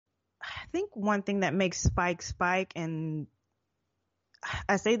think one thing that makes Spike Spike, and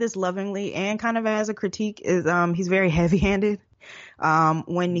I say this lovingly and kind of as a critique, is he's very heavy-handed.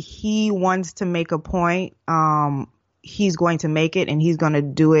 When he wants to make a point, he's going to make it, and he's going to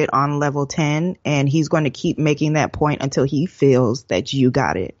do it on level 10, and he's going to keep making that point until he feels that you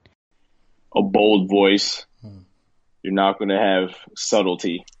got it. A bold voice. You're not going to have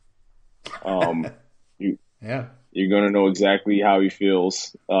subtlety. You're going to know exactly how he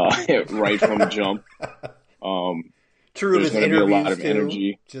feels right from the jump. True of his there's going to be a lot of too.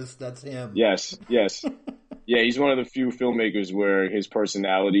 Energy. Just that's him. Yes. Yeah, he's one of the few filmmakers where his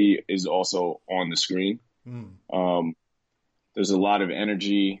personality is also on the screen. There's a lot of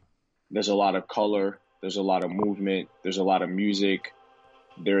energy. There's a lot of color. There's a lot of movement. There's a lot of music.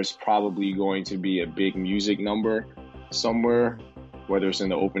 There's probably going to be a big music number somewhere, whether it's in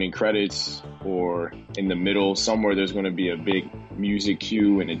the opening credits or in the middle. Somewhere there's going to be a big music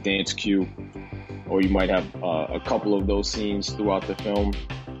cue and a dance cue, or you might have a couple of those scenes throughout the film.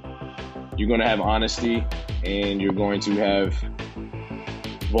 You're going to have honesty, and you're going to have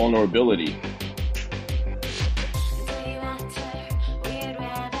vulnerability.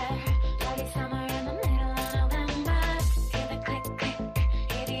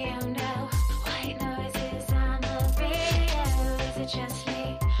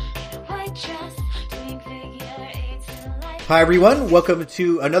 Hi everyone, welcome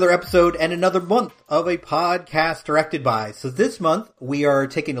to another episode and another month of a podcast directed by. So this month we are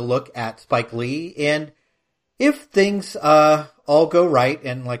taking a look at Spike Lee, and if things all go right,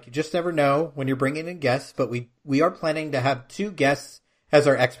 and like you just never know when you're bringing in guests, but we are planning to have two guests as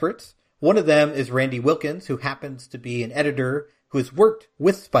our experts. One of them is Randy Wilkins, who happens to be an editor who has worked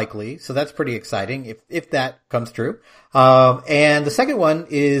with Spike Lee, so that's pretty exciting if that comes true. And the second one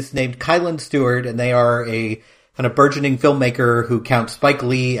is named Kylan Stewart, and they are a kind of burgeoning filmmaker who counts Spike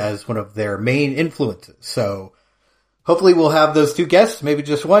Lee as one of their main influences. So hopefully we'll have those two guests, maybe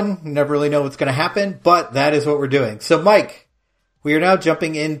just one. You never really know what's going to happen, but that is what we're doing. So Mike, we are now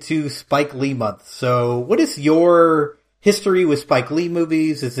jumping into Spike Lee month. So what is your history with Spike Lee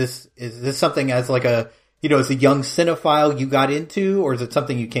movies? Is this something as like as a young cinephile you got into, or is it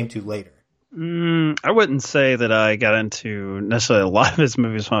something you came to later? I wouldn't say that I got into necessarily a lot of his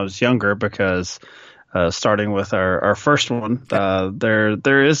movies when I was younger, because starting with our first one,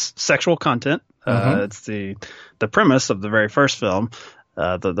 there is sexual content. It's the premise of the very first film,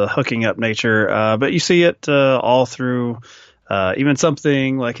 the hooking up nature. But you see it all through even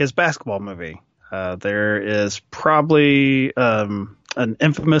something like his basketball movie. There is probably an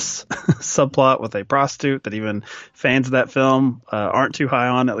infamous subplot with a prostitute that even fans of that film aren't too high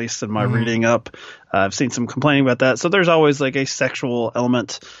on, at least in my reading up. I've seen some complaining about that. So there's always like a sexual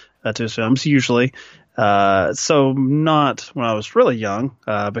element to his films, usually. So not when I was really young,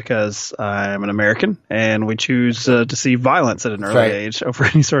 because I'm an American and we choose to see violence at an early age over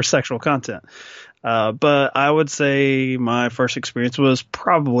any sort of sexual content. But I would say my first experience was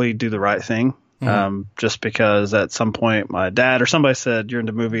probably Do the Right Thing. Just because at some point my dad or somebody said, "You're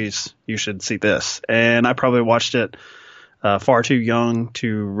into movies, you should see this." And I probably watched it far too young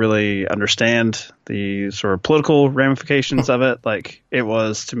to really understand the sort of political ramifications of it. Like, it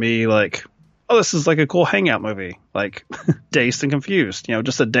was to me like, oh, this is like a cool hangout movie, like Dazed and Confused,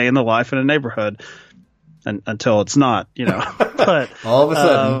 just a day in the life in a neighborhood, until it's not, but all of a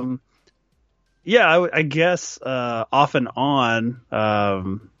sudden, I guess off and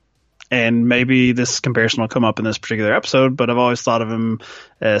on, and maybe this comparison will come up in this particular episode, but I've always thought of him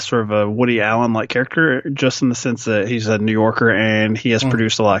as sort of a Woody Allen-like character, just in the sense that he's a New Yorker and he has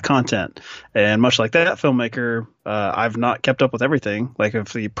produced a lot of content. And much like that filmmaker, I've not kept up with everything. Like,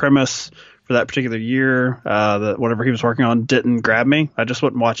 if the premise for that particular year, that whatever he was working on didn't grab me, I just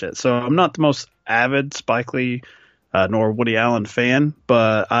wouldn't watch it. So I'm not the most avid Spike Lee nor Woody Allen fan,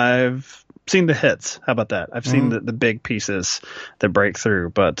 but I've seen the hits. How about that? I've seen the big pieces that break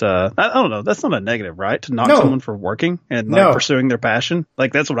through, but I don't know. That's not a negative, right? To knock someone for working and pursuing their passion.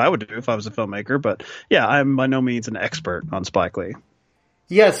 Like, that's what I would do if I was a filmmaker. But yeah, I'm by no means an expert on Spike Lee.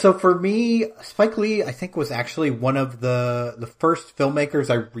 Yeah, so for me, Spike Lee, I think, was actually one of the first filmmakers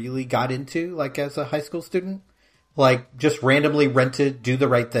I really got into, like, as a high school student. Like, just randomly rented Do the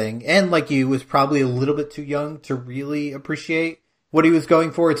Right Thing, and like you, was probably a little bit too young to really appreciate what he was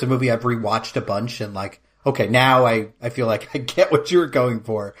going for. It's a movie I've rewatched a bunch, and like, okay, now I feel like I get what you were going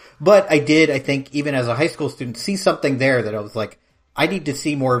for. But I did, I think, even as a high school student, see something there that I was like, I need to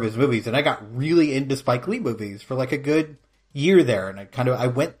see more of his movies. And I got really into Spike Lee movies for like a good year there. And I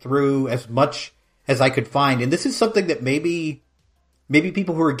went through as much as I could find. And this is something that maybe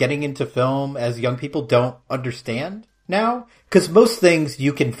people who are getting into film as young people don't understand now. Because most things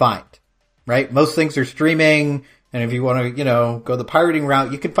you can find. right? Most things are streaming, and if you want to, go the pirating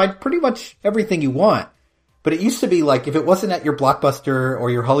route, you can find pretty much everything you want. But it used to be like, if it wasn't at your Blockbuster or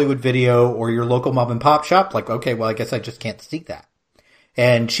your Hollywood Video or your local mom and pop shop, like, okay, well, I guess I just can't see that.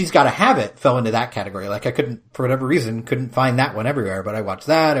 And She's Gotta Have It fell into that category. Like, I couldn't, for whatever reason, couldn't find that one everywhere, but I watched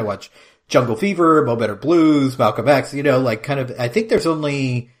that. I watched Jungle Fever, Mo Better Blues, Malcolm X, I think there's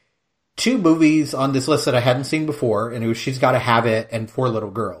only 2 movies on this list that I hadn't seen before, and it was She's Gotta Have It and Four Little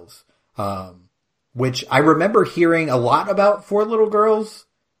Girls. Which I remember hearing a lot about Four Little Girls,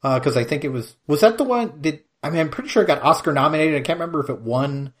 cause I think it was that the one, I'm pretty sure it got Oscar nominated. I can't remember if it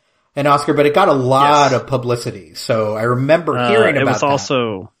won an Oscar, but it got a lot of publicity. So I remember hearing about it. It was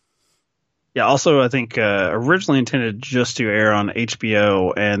also, I think, originally intended just to air on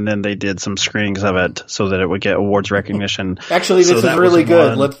HBO, and then they did some screenings of it so that it would get awards recognition. Actually, this is really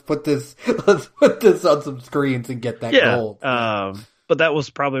good. Let's put this on some screens and get that gold. But that was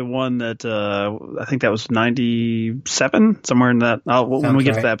probably one that, I think that was 97, somewhere in that. When we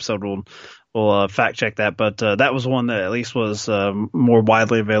get to the episode, we'll fact check that. But that was one that at least was more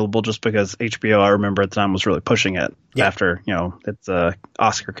widely available, just because HBO, I remember at the time, was really pushing it after, its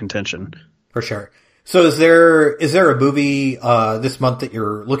Oscar contention. For sure. So is there a movie this month that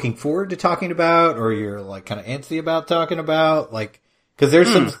you're looking forward to talking about, or you're like kind of antsy about talking about? Like, because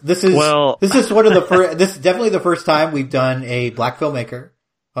there's some. This is one of the first. This is definitely the first time we've done a black filmmaker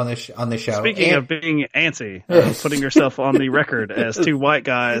on this show. Speaking of being antsy, putting yourself on the record as 2 white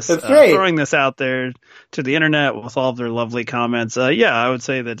guys, right. Throwing this out there to the internet with all of their lovely comments. I would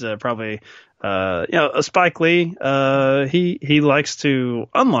say that probably. Spike Lee, he likes to,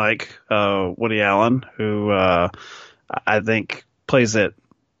 unlike Woody Allen, who I think plays it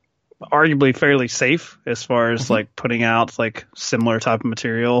arguably fairly safe as far as like putting out like similar type of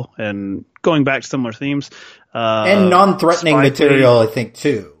material and going back to similar themes. And non-threatening material, I think,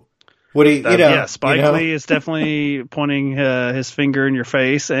 too. Woody, Spike Lee is definitely pointing his finger in your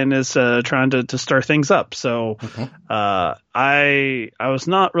face and is trying to stir things up. So I was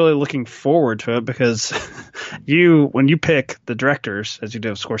not really looking forward to it because when you pick the directors, as you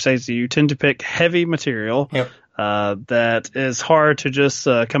do with Scorsese, you tend to pick heavy material that is hard to just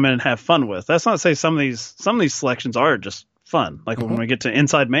come in and have fun with. That's not to say some of these selections are just fun. Like when we get to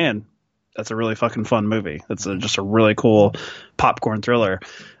Inside Man, that's a really fucking fun movie. That's just a really cool popcorn thriller.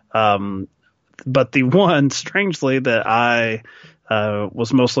 But the one, strangely, that I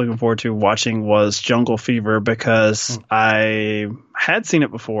was most looking forward to watching was Jungle Fever, because I had seen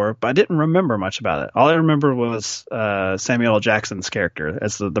it before, but I didn't remember much about it. All I remember was Samuel L. Jackson's character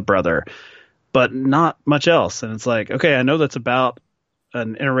as the brother, but not much else. And it's like, okay, I know that's about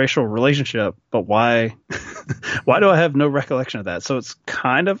an interracial relationship, but why do I have no recollection of that? So it's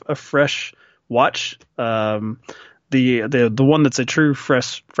kind of a fresh watch. The one that's a true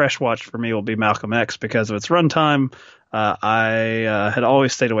fresh watch for me will be Malcolm X, because of its runtime. I had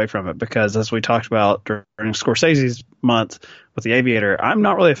always stayed away from it because, as we talked about during Scorsese's month with The Aviator, I'm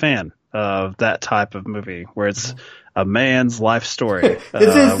not really a fan of that type of movie where it's a man's life story.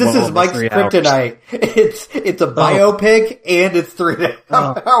 This is Mike's kryptonite. It's a biopic and it's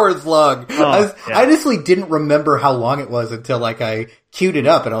 3.5 hours long. I honestly didn't remember how long it was until like I queued it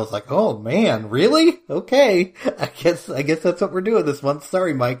up and I was like, oh man, really? Okay. I guess that's what we're doing this month.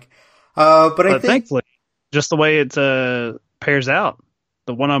 Sorry, Mike. But I think thankfully, just the way it pairs out,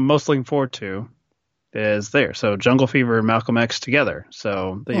 the one I'm most looking forward to is there. So Jungle Fever and Malcolm X together.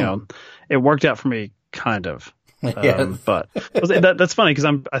 So, it worked out for me kind of. Yes. But that's funny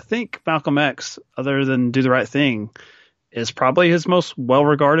because I think Malcolm X, other than Do the Right Thing, is probably his most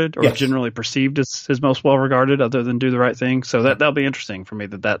well-regarded, or generally perceived as his most well-regarded, other than Do the Right Thing. So that'll be interesting for me.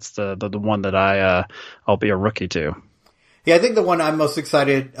 That's the one that I'll be a rookie to. Yeah, I think the one I'm most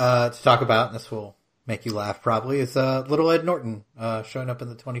excited to talk about, and this will make you laugh probably, is Little Ed Norton showing up in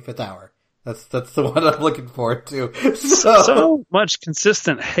the 25th hour. That's the one I'm looking forward to. So much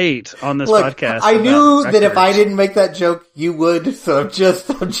consistent hate on this podcast. I knew that if I didn't make that joke, you would. So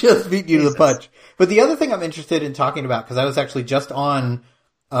I'm just beating you to the punch. But the other thing I'm interested in talking about, because I was actually just on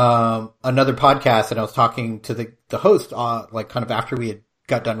another podcast and I was talking to the host, like kind of after we had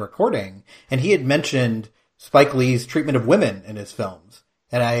got done recording, and he had mentioned Spike Lee's treatment of women in his films.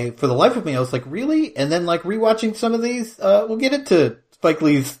 And for the life of me, I was like, really? And then like rewatching some of these, we'll get into Spike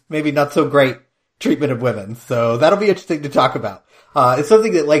Lee's maybe not so great treatment of women. So that'll be interesting to talk about. It's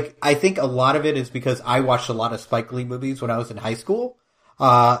something that like, I think a lot of it is because I watched a lot of Spike Lee movies when I was in high school.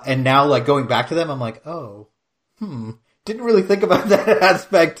 And now like going back to them, I'm like, didn't really think about that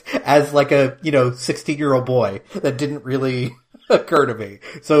aspect as like a, 16-year-old boy. That didn't really occur to me.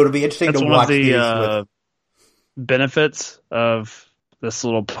 So it'll be interesting to watch these benefits of this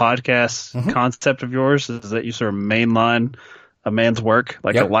little podcast concept of yours is that you sort of mainline a man's work,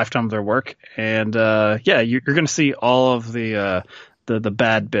 like a lifetime of their work. And you're going to see all of the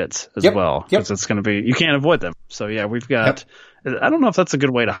bad bits as well, because it's going to be, you can't avoid them. So yeah, we've got, I don't know if that's a good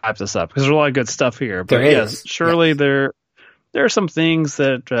way to hype this up, because there's a lot of good stuff here, but yes, surely there are some things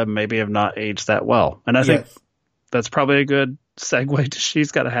that maybe have not aged that well. And I think that's probably a good segue to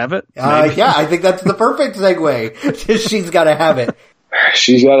She's Gotta Have It. I think that's the perfect segue to She's Gotta Have It.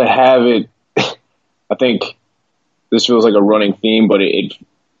 She's Gotta Have It. I think this feels like a running theme, but it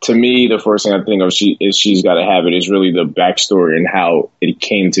to me, the first thing I think of She's Gotta Have It is really the backstory and how it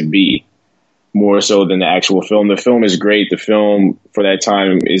came to be, more so than the actual film. The film is great. The film for that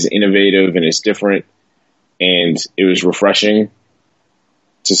time is innovative and it's different, and it was refreshing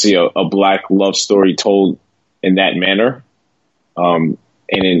to see a Black love story told in that manner. And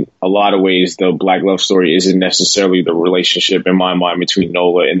in a lot of ways, the Black love story isn't necessarily the relationship, in my mind, between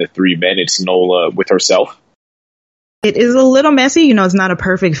Nola and the three men. It's Nola with herself. It is a little messy. You know, it's not a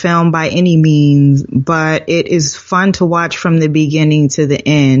perfect film by any means, but it is fun to watch from the beginning to the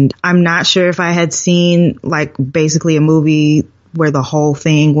end. I'm not sure if I had seen like basically a movie where the whole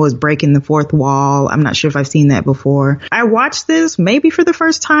thing was breaking the fourth wall. I'm not sure if I've seen that before. I watched this maybe for the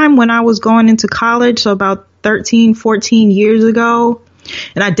first time when I was going into college, so about 13, 14 years ago.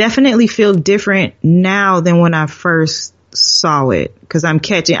 And I definitely feel different now than when I first saw it, because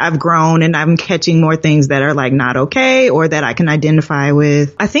I've grown and I'm catching more things that are like not okay or that I can identify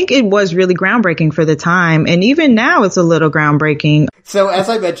with. I think it was really groundbreaking for the time. And even now it's a little groundbreaking. So as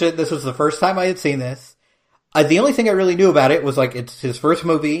I mentioned, this was the first time I had seen this. The only thing I really knew about it was like it's his first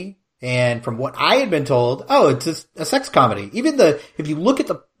movie. And from what I had been told, it's just a sex comedy. Even if you look at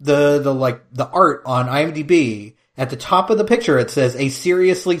the art on IMDb, at the top of the picture, it says a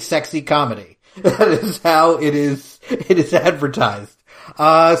seriously sexy comedy. That is how it is advertised.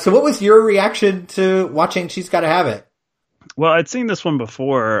 So what was your reaction to watching She's Gotta Have It? Well, I'd seen this one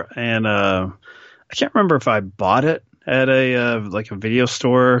before, and I can't remember if I bought it at a video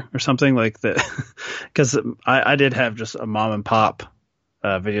store or something like that, because I did have just a mom and pop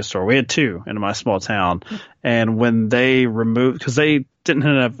video store. We had two in my small town, and when they removed, because they didn't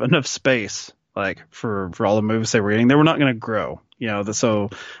have enough space like for all the movies they were getting, they were not going to grow. So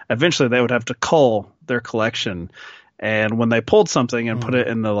eventually they would have to cull their collection. And when they pulled something and put it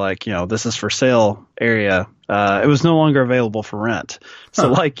in the this is for sale area, it was no longer available for rent. So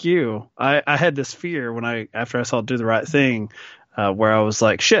like you, I had this fear after I saw Do the Right Thing, where I was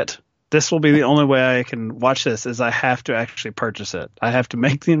like, shit, this will be the only way I can watch this, is I have to actually purchase it. I have to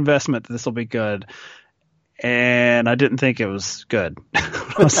make the investment that this will be good. And I didn't think it was good. When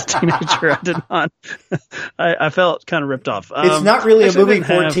I was a teenager, I did not. I felt kind of ripped off. It's not really a movie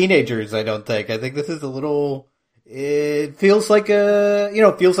for teenagers, I don't think. I think this is a little. It feels like a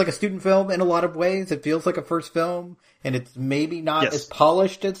student film in a lot of ways. It feels like a first film, and it's maybe not as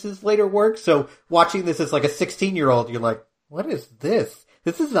polished as his later work. So watching this as like a 16-year-old, you're like, what is this?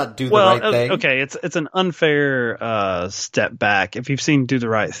 This is not Do the Right Thing. Okay, it's an unfair step back if you've seen Do the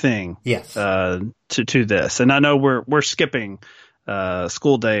Right Thing. Yes. To this, and I know we're skipping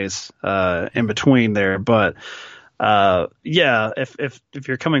school days in between there, but if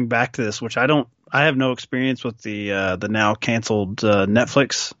you're coming back to this, which I have no experience with the now canceled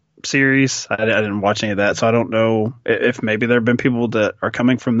Netflix series. I didn't watch any of that, so I don't know if maybe there have been people that are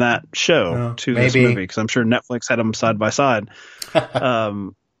coming from that show to this movie, because I'm sure Netflix had them side by side.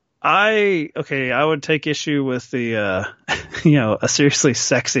 I would take issue with the a seriously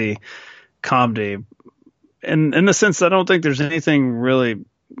sexy comedy, in the sense that I don't think there's anything really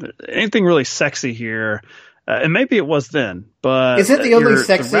sexy here. And maybe it was then, but is it the only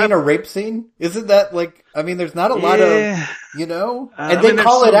sex scene a rape scene? Isn't that there's not a lot of, and they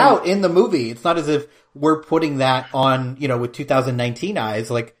call it out in the movie. It's not as if we're putting that on, with 2019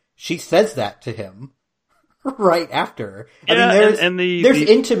 eyes. Like, she says that to him right after. Yeah, there's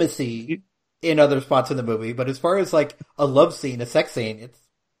intimacy in other spots in the movie, but as far as like a love scene, a sex scene,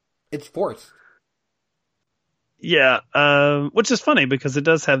 it's forced. Yeah. Which is funny because it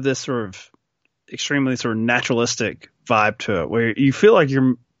does have this sort of extremely sort of naturalistic vibe to it, where you feel like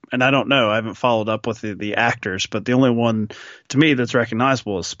you're, and I don't know, I haven't followed up with the actors, but the only one to me that's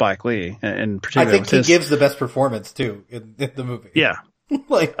recognizable is Spike Lee, and particularly I think he gives the best performance too in the movie. Yeah,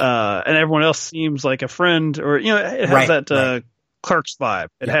 and everyone else seems like a friend, or it has that Clerks vibe.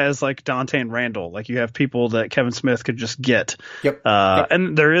 It has like Dante and Randall, like you have people that Kevin Smith could just get. Yep.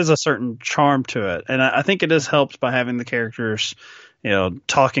 And there is a certain charm to it, and I think it is helped by having the characters,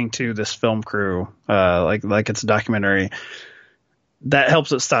 talking to this film crew, like it's a documentary. that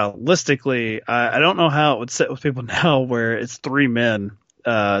helps it stylistically. I don't know how it would sit with people now where it's three men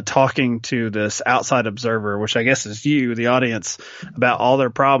talking to this outside observer, which I guess is you, the audience, about all their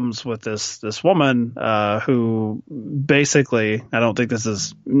problems with this woman who basically, I don't think this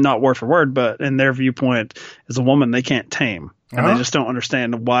is not word for word, but in their viewpoint, is a woman they can't tame. And they just don't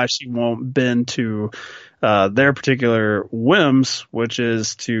understand why she won't bend to their particular whims, which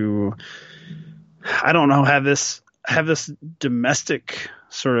is to, I don't know, have this domestic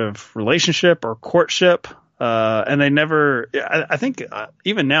sort of relationship or courtship. And they never, I think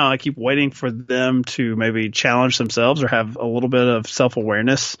even now I keep waiting for them to maybe challenge themselves or have a little bit of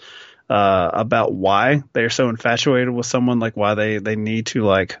self-awareness about why they're so infatuated with someone, like why they need to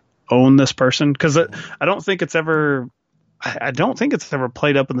like own this person. Cause I don't think it's ever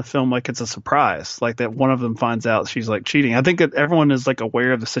played up in the film like it's a surprise, like that one of them finds out she's like cheating. I think that everyone is like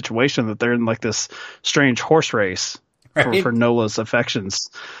aware of the situation, that they're in like this strange horse race for Nola's affections.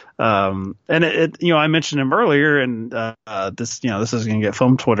 And it I mentioned him earlier, and this is going to get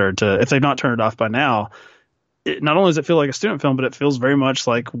film Twitter to, if they've not turned it off by now. Not only does it feel like a student film, but it feels very much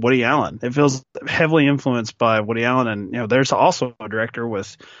like Woody Allen. It feels heavily influenced by Woody Allen, and there's also a director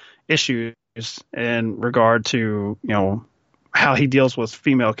with issues in regard to how he deals with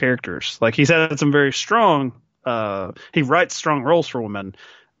female characters. Like, he's had some very strong, he writes strong roles for women,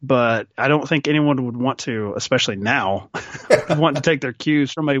 but I don't think anyone would want to, especially now, want to take their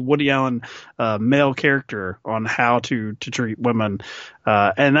cues from a Woody Allen male character on how to treat women.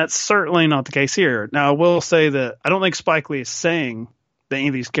 And that's certainly not the case here. Now, I will say that I don't think Spike Lee is saying that any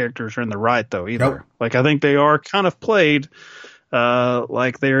of these characters are in the right, though, either. Nope. Like, I think they are kind of played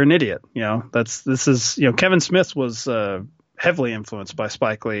like they're an idiot. Kevin Smith was heavily influenced by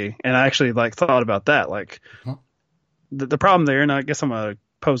Spike Lee, and I actually thought about that. Like, the problem there, and I guess I'm going to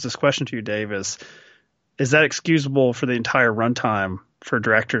pose this question to you, Dave, is that excusable for the entire runtime for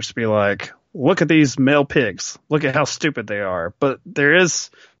directors to be like, look at these male pigs, look at how stupid they are? But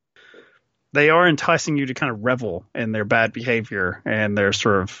they are enticing you to kind of revel in their bad behavior and their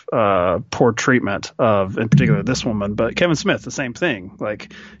sort of poor treatment of, in particular, this woman. But Kevin Smith, the same thing.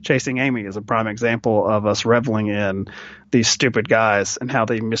 Like, Chasing Amy is a prime example of us reveling in these stupid guys and how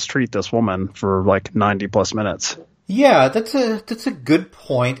they mistreat this woman for like 90 plus minutes. Yeah, that's a good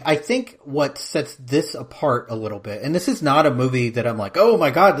point. I think what sets this apart a little bit, and this is not a movie that I'm like, oh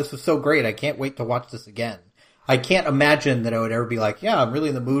my god, this was so great, I can't wait to watch this again. I can't imagine that I would ever be like, yeah, I'm really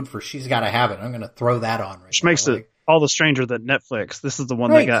in the mood for She's Gotta Have It, I'm going to throw that on right Which now. Makes it all the stranger that Netflix, this is the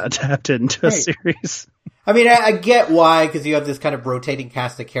one that got adapted into a series. I mean, I get why, because you have this kind of rotating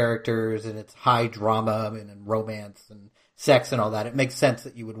cast of characters, and it's high drama and romance and sex and all that. It makes sense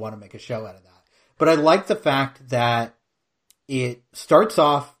that you would want to make a show out of that. But I like the fact that it starts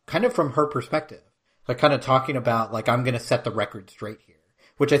off kind of from her perspective. Like, kind of talking about, like, I'm going to set the record straight here.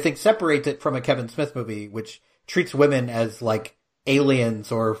 Which I think separates it from a Kevin Smith movie, which treats women as, like,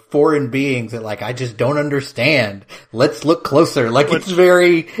 aliens or foreign beings that, like, I just don't understand. Let's look closer. Like, it's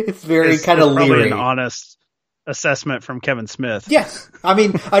very kind of leery. Probably an honest assessment from Kevin Smith. Yes. I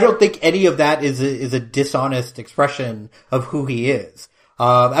mean, I don't think any of that is a dishonest expression of who he is.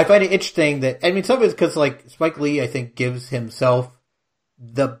 I find it interesting that, I mean, some of it's because, like, Spike Lee, I think, gives himself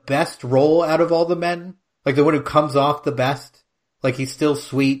the best role out of all the men. Like, the one who comes off the best. Like, he's still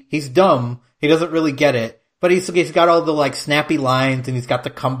sweet. He's dumb. He doesn't really get it. But he's got all the, like, snappy lines, and he's got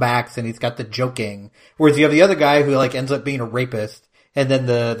the comebacks, and he's got the joking. Whereas you have the other guy who, like, ends up being a rapist. And then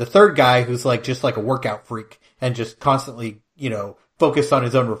the third guy who's, like, just like a workout freak and just constantly, focused on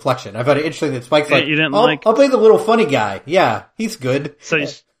his own reflection. I found it interesting that Spike's like, I'll play the little funny guy. Yeah, he's good. So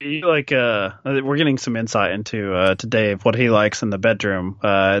you like, we're getting some insight into to Dave, what he likes in the bedroom.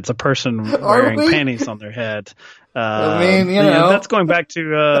 It's a person wearing panties on their head. I mean, that's going back to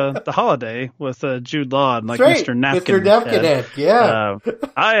The Holiday with Jude Law and, like, right. Mr. Napkin. Mr. Napkinhead, yeah.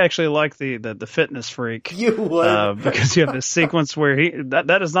 I actually like the fitness freak. You would. Because you have this sequence where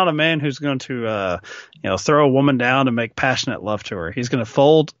that is not a man who's going to throw a woman down and make passionate love to her. He's going to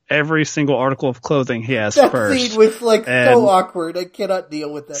fold every single article of clothing he has that first. That scene was so awkward. I cannot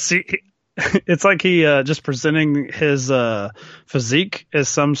deal with that. It's like he just presenting his physique as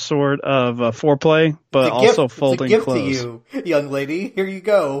some sort of foreplay, but also folding clothes. It's a gift to you, young lady. Here you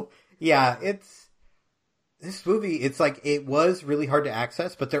go. Yeah, this movie. It's like, it was really hard to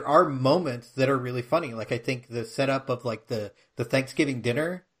access, but there are moments that are really funny. Like, I think the setup of, like, the Thanksgiving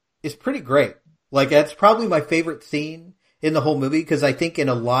dinner is pretty great. Like, that's probably my favorite scene in the whole movie, because I think in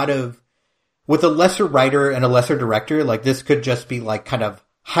a lot of, with a lesser writer and a lesser director, like, this could just be, like, kind of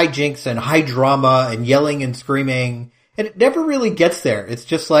hijinks and high drama and yelling and screaming, and it never really gets there. It's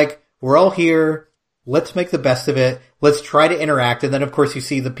just like, we're all here, let's make the best of it. Let's try to interact. And then, of course, you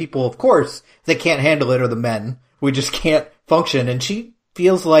see the people, of course, that can't handle it are the men. We just can't function. And she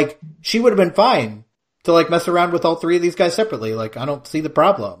feels like she would have been fine to like mess around with all three of these guys separately. Like, I don't see the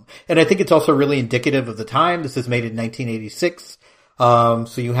problem. And I think it's also really indicative of the time. This is made in 1986. So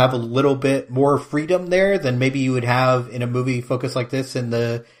you have a little bit more freedom there than maybe you would have in a movie focused like this in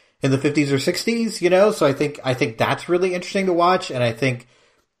the 50s or 60s, you know? So I think that's really interesting to watch. And I think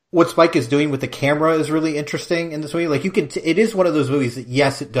what Spike is doing with the camera is really interesting in this movie. Like it is one of those movies that,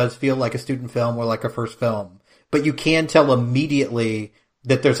 yes, it does feel like a student film or like a first film, but you can tell immediately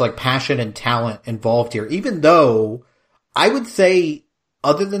that there's like passion and talent involved here, even though I would say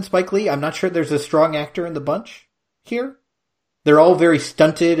other than Spike Lee, I'm not sure there's a strong actor in the bunch here. They're all very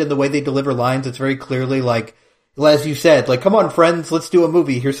stunted in the way they deliver lines. It's very clearly like, as you said, like, come on friends, let's do a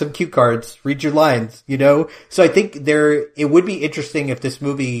movie. Here's some cue cards. Read your lines, you know? So I think it would be interesting if this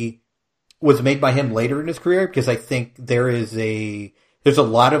movie was made by him later in his career, because I think there's a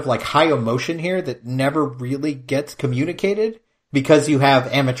lot of like high emotion here that never really gets communicated because you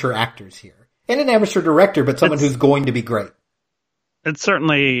have amateur actors here and an amateur director, but someone who's going to be great. It's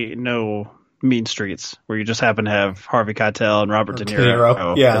certainly no Mean Streets where you just happen to have Harvey Keitel and Robert De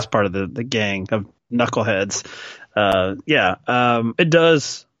Niro as part of the gang of knuckleheads.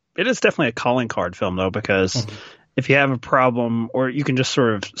 It is definitely a calling card film though, because if you have a problem or you can just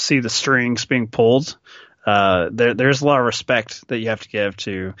sort of see the strings being pulled, there's a lot of respect that you have to give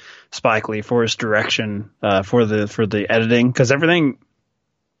to Spike Lee for his direction, for the editing, because everything,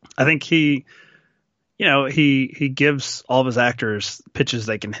 I think he gives all of his actors pitches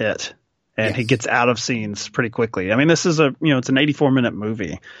they can hit. And he gets out of scenes pretty quickly. I mean, this is it's an 84-minute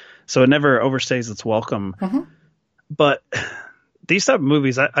movie, so it never overstays its welcome. But these type of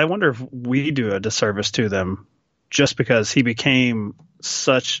movies, I wonder if we do a disservice to them just because he became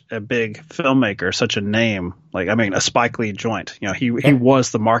such a big filmmaker, such a name. Like, I mean, a Spike Lee joint. You know, he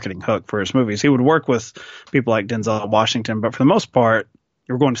was the marketing hook for his movies. He would work with people like Denzel Washington, but for the most part,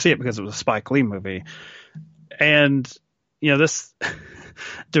 you were going to see it because it was a Spike Lee movie. And this.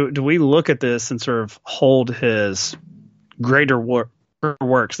 Do we look at this and sort of hold his greater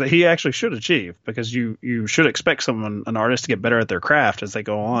works that he actually should achieve? Because you should expect an artist to get better at their craft as they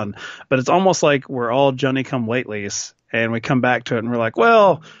go on. But it's almost like we're all Johnny-come-latelys, and we come back to it and we're like,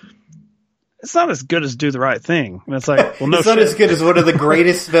 well, it's not as good as Do the Right Thing. And it's like, well, no, it's not as good as one of the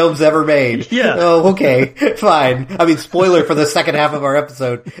greatest films ever made. Yeah. Oh, okay, fine. I mean, spoiler for the second half of our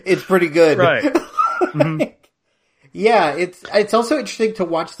episode. It's pretty good. Right. Mm-hmm. Yeah, it's also interesting to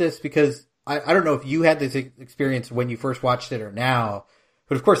watch this because I don't know if you had this experience when you first watched it or now,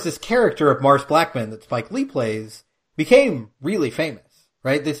 but of course this character of Mars Blackman that Spike Lee plays became really famous,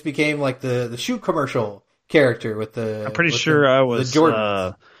 right? This became like the shoe commercial character with the. I'm pretty sure I was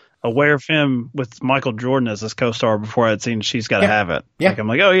aware of him with Michael Jordan as his co-star before I'd seen She's Gotta Have It. Yeah. Like, I'm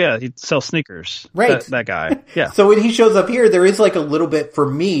like, oh yeah, he sells sneakers. Right. That guy. Yeah. So when he shows up here, there is like a little bit, for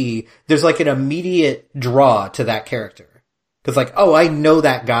me, there's like an immediate draw to that character. Cause like, oh, I know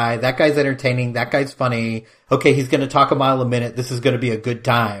that guy. That guy's entertaining. That guy's funny. Okay, he's gonna talk a mile a minute. This is gonna be a good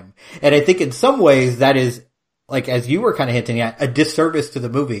time. And I think in some ways that is, like, as you were kind of hinting at, a disservice to the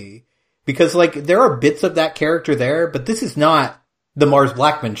movie. Because like, there are bits of that character there, but this is not the Mars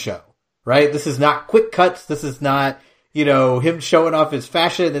Blackman show, right? This is not quick cuts. This is not, him showing off his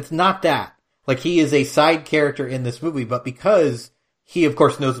fashion. It's not that. Like, he is a side character in this movie, but because he, of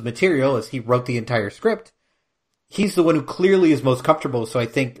course, knows the material as he wrote the entire script, he's the one who clearly is most comfortable. So I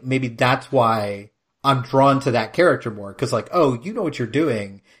think maybe that's why I'm drawn to that character more. Cause like, oh, you know what you're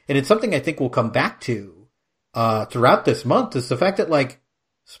doing. And it's something I think we'll come back to, throughout this month, is the fact that like,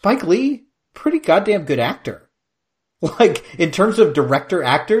 Spike Lee, pretty goddamn good actor. Like, in terms of director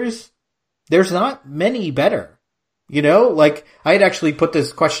actors, there's not many better. Like, I had actually put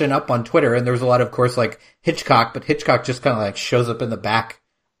this question up on Twitter, and there was a lot of course, like, Hitchcock, but Hitchcock just kind of, like, shows up in the back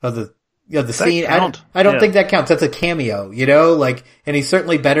of the scene. I don't think that counts. That's a cameo, Like, and he's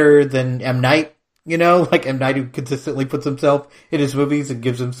certainly better than M. Night, Like, M. Night, who consistently puts himself in his movies and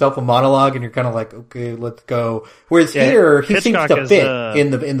gives himself a monologue, and you're kind of like, okay, let's go. Whereas here, he Hitchcock seems to fit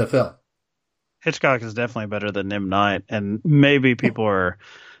in the film. Hitchcock is definitely better than M. Night, and maybe people are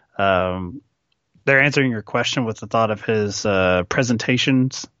they're answering your question with the thought of his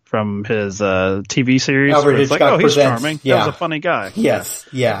presentations from his TV series. Albert Hitchcock like, oh, he's presents, charming. Yeah. That was a funny guy. Yes,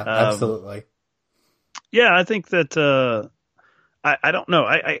 yeah, absolutely. Yeah, I think that I don't know.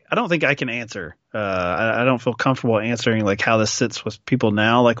 I don't think I can answer. I don't feel comfortable answering like how this sits with people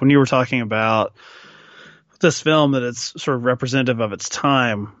now. Like when you were talking about this film, that it's sort of representative of its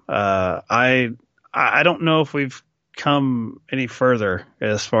time. I don't know if we've come any further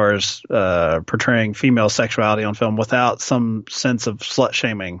as far as portraying female sexuality on film without some sense of slut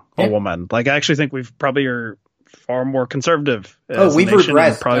shaming a woman. Like, I actually think we've probably are far more conservative. We've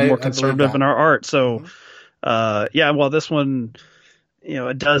regressed. Probably more conservative in our art. So, well, this one,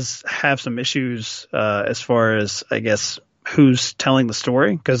 it does have some issues as far as, I guess, who's telling the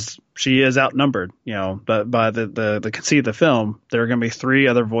story, because she is outnumbered, but by the conceit of the film, there are going to be three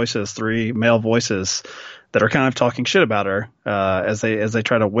male voices that are kind of talking shit about her as they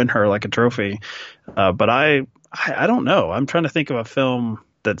try to win her like a trophy. But I don't know. I'm trying to think of a film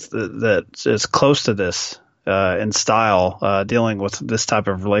that is close to this in style, dealing with this type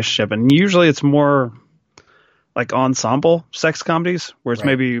of relationship, and usually it's more like ensemble sex comedies where it's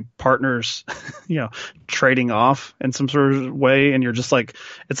maybe partners, trading off in some sort of way. And you're just like,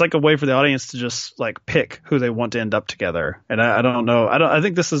 it's like a way for the audience to just like pick who they want to end up together. And I don't know. I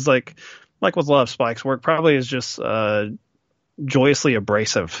think this is like with a lot of Spike's work, probably is just joyously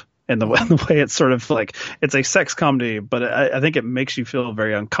abrasive in the way it's sort of like, it's a sex comedy, but I think it makes you feel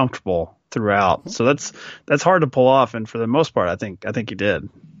very uncomfortable throughout. So that's hard to pull off. And for the most part, I think you did.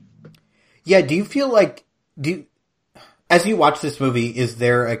 Yeah. Do you feel like, as you watch this movie, is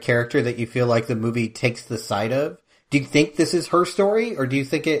there a character that you feel like the movie takes the side of? Do you think this is her story, or do you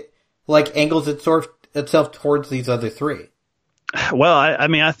think it like angles itself towards these other three? Well,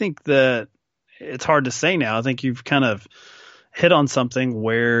 I think that it's hard to say now. I think you've kind of hit on something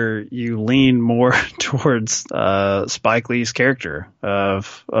where you lean more towards Spike Lee's character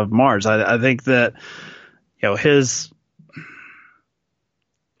of Mars. I think that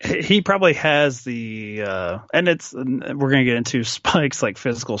he probably has the and we're gonna get into Spike's like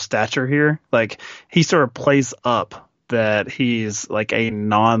physical stature here. Like, he sort of plays up that he's like a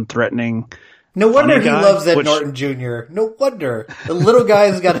non-threatening. No wonder he loves Ed Norton Jr. No wonder the little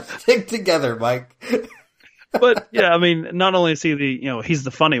guy's got to stick together, Mike. But yeah, not only is he he's the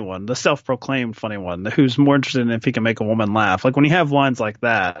funny one, the self-proclaimed funny one, who's more interested in if he can make a woman laugh. Like, when you have lines like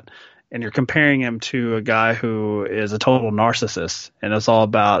that, and you're comparing him to a guy who is a total narcissist and it's all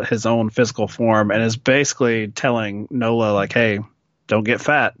about his own physical form and is basically telling Nola, like, hey, don't get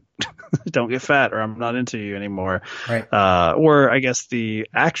fat. Don't get fat or I'm not into you anymore. Right. Or I guess the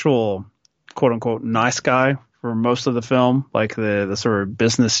actual quote unquote nice guy for most of the film, like the sort of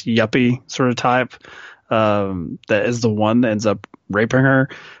business yuppie sort of type, that is the one that ends up raping her.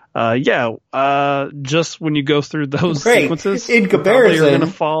 Just when you go through those sequences, in comparison,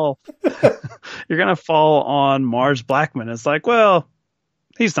 you're gonna fall on Mars Blackman. It's like, well,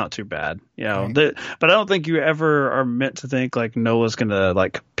 he's not too bad, but I don't think you ever are meant to think like Nola's gonna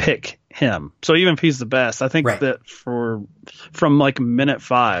like pick him. So even if he's the best, I think that from like minute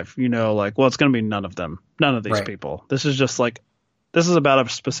 5, like, well, it's gonna be none of them, none of these people. This is just like, this is about a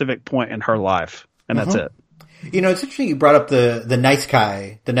specific point in her life, and that's it. It's interesting you brought up the nice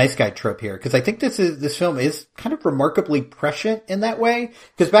guy trope here, because I think this film is kind of remarkably prescient in that way.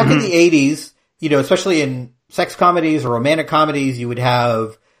 Because back in the 80s, especially in sex comedies or romantic comedies, you would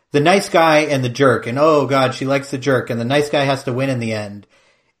have the nice guy and the jerk, and oh god, she likes the jerk, and the nice guy has to win in the end.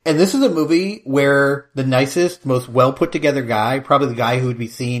 And this is a movie where the nicest, most well put together guy, probably the guy who would be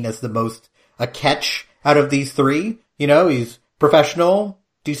seen as the most a catch out of these three, he's professional,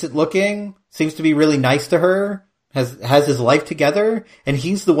 decent looking, seems to be really nice to her, has his life together, and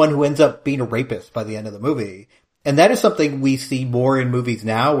he's the one who ends up being a rapist by the end of the movie. And that is something we see more in movies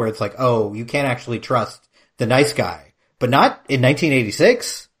now, where it's like, oh, you can't actually trust the nice guy. But not in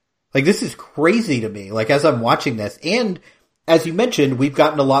 1986. Like, this is crazy to me, like, as I'm watching this. And as you mentioned, we've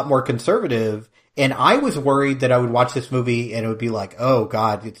gotten a lot more conservative, and I was worried that I would watch this movie and it would be like, oh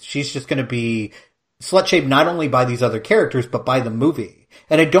god, she's just gonna be slut-shamed not only by these other characters, but by the movie.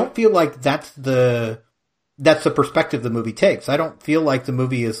 And I don't feel like that's the perspective the movie takes. I don't feel like the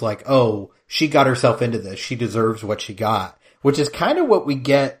movie is like, oh, she got herself into this, she deserves what she got. Which is kind of what we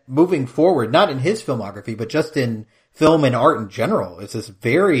get moving forward, not in his filmography, but just in film and art in general. It's this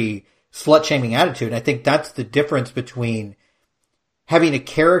very slut-shaming attitude. And I think that's the difference between having a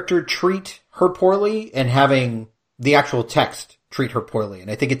character treat her poorly and having the actual text treat her poorly. And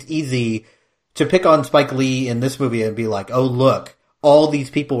I think it's easy to pick on Spike Lee in this movie and be like, oh, look, all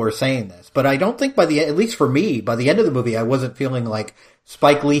these people are saying this. But I don't think at least for me, by the end of the movie, I wasn't feeling like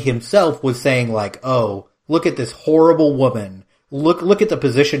Spike Lee himself was saying like, oh, look at this horrible woman. Look at the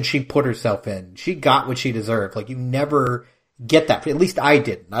position she put herself in. She got what she deserved. Like, you never get that. At least I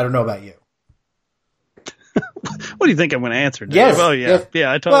didn't. I don't know about you. What do you think I'm going to answer, Dave? Yes. Oh, yeah. Yes.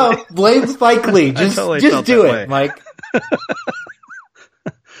 Yeah, I totally. Well, blame Spike Lee. Just do it, Mike.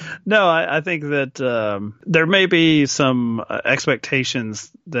 No, I think that there may be some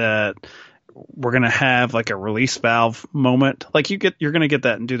expectations that we're gonna have like a release valve moment. Like you're gonna get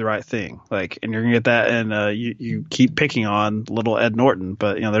that and Do the Right Thing. Like, and you're gonna get that and you keep picking on little Ed Norton,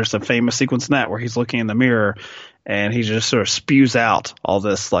 but there's a famous sequence in that where he's looking in the mirror and he just sort of spews out all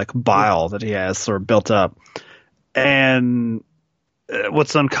this like bile that he has sort of built up. And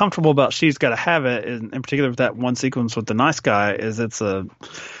what's uncomfortable about She's Gotta Have It, in particular with that one sequence with the nice guy, is it's a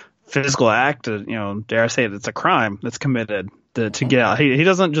physical act. Dare I say it, it's a crime that's committed to get out. He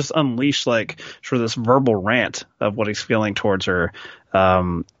doesn't just unleash like sort of this verbal rant of what he's feeling towards her.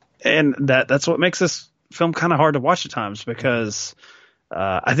 And that's what makes this film kind of hard to watch at times, because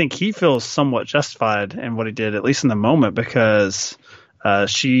I think he feels somewhat justified in what he did, at least in the moment, because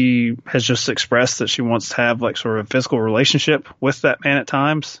she has just expressed that she wants to have like sort of a physical relationship with that man at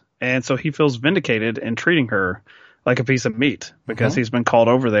times. And so he feels vindicated in treating her like a piece of meat because he's been called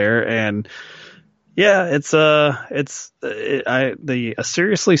over there. And yeah, it's a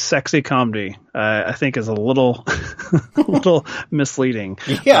seriously sexy comedy. I think is a little misleading.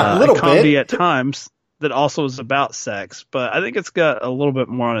 Yeah, a little comedy bit at times that also is about sex, but I think it's got a little bit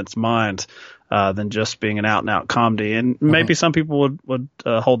more on its mind than just being an out and out comedy. And maybe some people would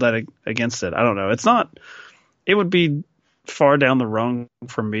hold that against it. I don't know. It's not. It would be far down the rung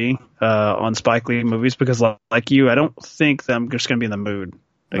for me on Spike Lee movies, because like you, I don't think that I'm just going to be in the mood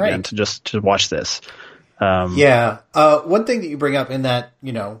again to watch this. One thing that you bring up in that,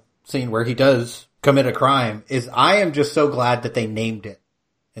 scene where he does commit a crime is I am just so glad that they named it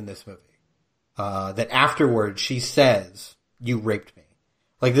in this movie. That afterwards she says, "You raped me."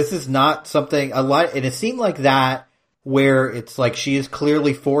 Like, this is not something a lot, and it seemed like that where it's like she is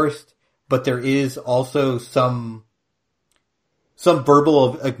clearly forced, but there is also some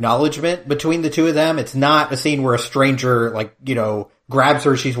verbal acknowledgement between the two of them. It's not a scene where a stranger, grabs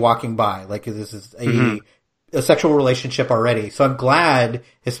her as she's walking by. Like, this is a sexual relationship already. So I'm glad,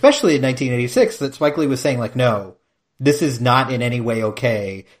 especially in 1986, that Spike Lee was saying, like, no, this is not in any way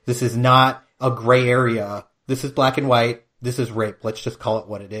okay. This is not a gray area. This is black and white. This is rape. Let's just call it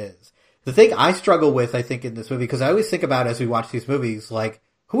what it is. The thing I struggle with, I think, in this movie, because I always think about as we watch these movies, like,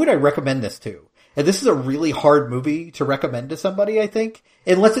 who would I recommend this to? And this is a really hard movie to recommend to somebody, I think.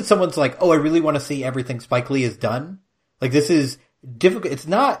 Unless it's someone's like, oh, I really want to see everything Spike Lee has done. Like, this is difficult. It's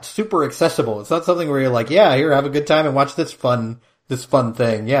not super accessible. It's not something where you're like, yeah, here, have a good time and watch this fun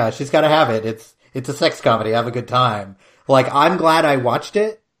thing. Yeah, She's Gotta Have It. It's a sex comedy. Have a good time. Like, I'm glad I watched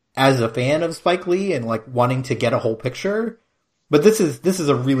it as a fan of Spike Lee and like wanting to get a whole picture. But this is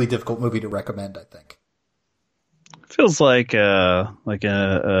a really difficult movie to recommend, I think. Feels like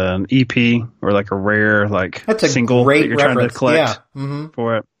an EP or like a rare that's a single great that you're reference. trying to collect Yeah.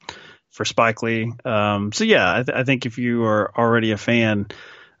 for it, for Spike Lee. So yeah, I think if you are already a fan,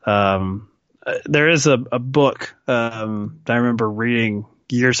 there is a book that I remember reading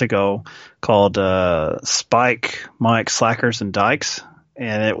years ago called Spike, Mike, Slackers, and Dykes,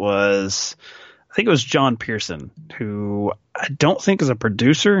 and I think it was John Pearson, who I don't think is a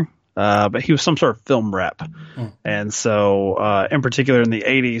producer. But he was some sort of film rep. And so, in particular in the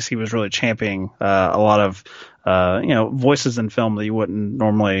 80s, he was really championing a lot of, voices in film that you wouldn't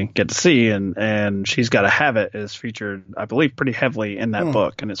normally get to see. And She's Gotta Have It is featured, I believe, pretty heavily in that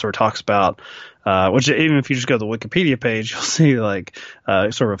book. And it sort of talks about, which even if you just go to the Wikipedia page, you'll see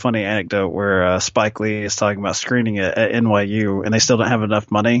sort of a funny anecdote where Spike Lee is talking about screening it at NYU and they still don't have enough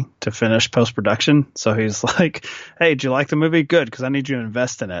money to finish post-production. So he's like, hey, do you like the movie? Good, because I need you to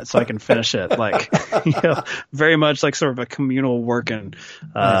invest in it so I can finish it. Very much like sort of a communal working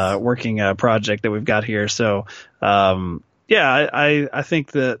project that we've got here. So, I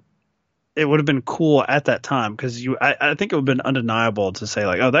think that it would have been cool at that time because I think it would have been undeniable to say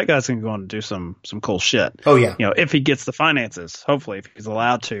like, oh, that guy's going to go on and do some cool shit. Oh yeah. If he gets the finances, hopefully, if he's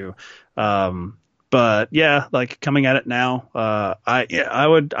allowed to. But yeah, like coming at it now, I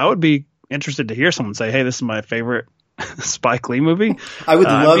would be interested to hear someone say, hey, this is my favorite Spike Lee movie. I would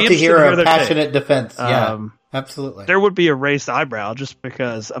love to hear a passionate defense. Yeah. Absolutely. There would be a raised eyebrow just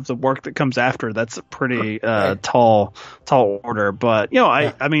because of the work that comes after. That's a pretty tall order. But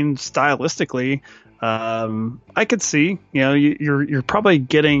I mean, stylistically, I could see. You're probably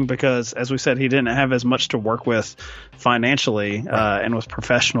getting, because as we said, he didn't have as much to work with financially and with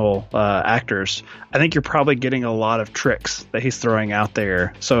professional actors. I think you're probably getting a lot of tricks that he's throwing out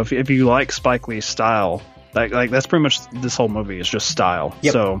there. So if you like Spike Lee's style, like that's pretty much this whole movie is just style.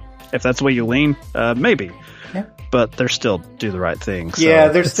 Yep. So if that's the way you lean, maybe. Yeah. But they're still Do the Right Thing. So yeah,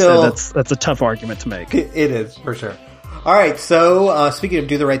 they're still. That's a tough argument to make. It is, for sure. All right, so speaking of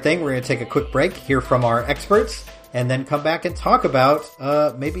Do the Right Thing, we're going to take a quick break, hear from our experts, and then come back and talk about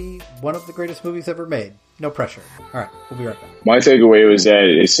maybe one of the greatest movies ever made. No pressure. All right, we'll be right back. My takeaway was that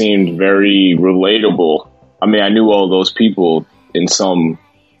it seemed very relatable. I mean, I knew all those people in some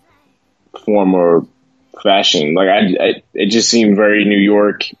form or fashion. Like it just seemed very New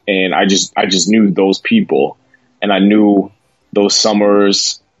York, and I just knew those people, and I knew those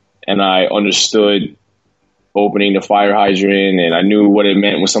summers, and I understood opening the fire hydrant, and I knew what it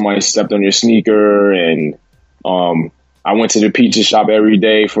meant when somebody stepped on your sneaker, and I went to the pizza shop every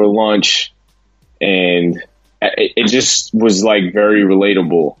day for lunch, and it just was like very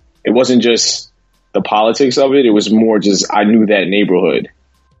relatable. It wasn't just the politics of it. It was more just, I knew that neighborhood.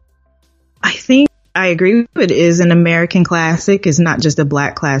 I think I agree. It is an American classic. It's not just a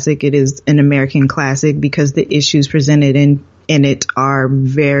Black classic. It is an American classic because the issues presented in it are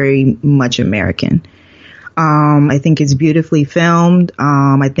very much American. I think it's beautifully filmed.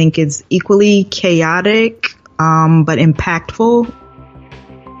 I think it's equally chaotic, but impactful.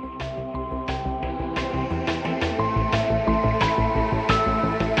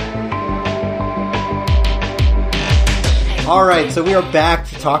 All right, so we are back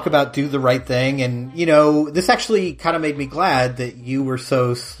to talk about Do the Right Thing, and, you know, this actually kind of made me glad that you were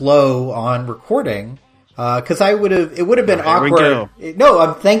so slow on recording, because it would have been awkward. No,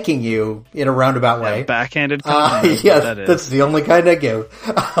 I'm thanking you in a roundabout way. Backhanded compliment. Yes, that's the only kind I give.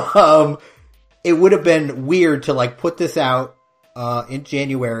 It would have been weird to, like, put this out in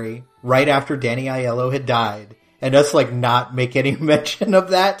January, right after Danny Aiello had died, and us, like, not make any mention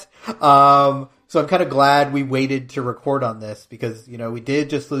of that. So I'm kind of glad we waited to record on this because, you know, we did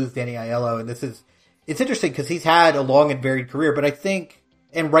just lose Danny Aiello, and it's interesting because he's had a long and varied career, but I think,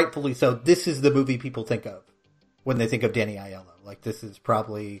 and rightfully so, this is the movie people think of when they think of Danny Aiello. Like, this is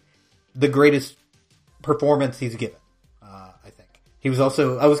probably the greatest performance he's given, I think. He was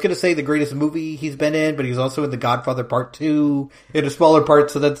also, I was going to say the greatest movie he's been in, but he was also in The Godfather Part 2 in a smaller part,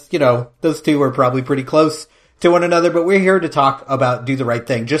 so that's, you know, those two are probably pretty close to one another, but we're here to talk about Do the Right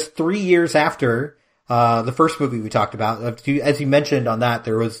Thing. Just 3 years after the first movie we talked about. As you mentioned on that,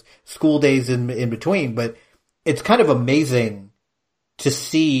 there was School Days in between, but it's kind of amazing to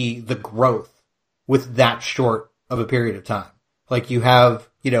see the growth with that short of a period of time. Like, you have,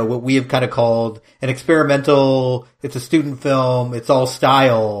 you know, what we have kind of called an experimental, it's a student film, it's all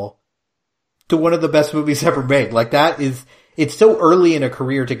style, to one of the best movies ever made. Like, it's so early in a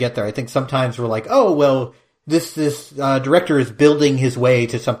career to get there. I think sometimes we're like, oh, well, this director is building his way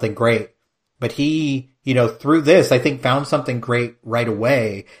to something great. But he, you know, through this, I think found something great right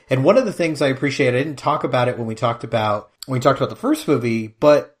away. And one of the things I appreciate, I didn't talk about it when we talked about the first movie,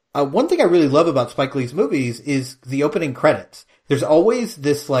 but one thing I really love about Spike Lee's movies is the opening credits. There's always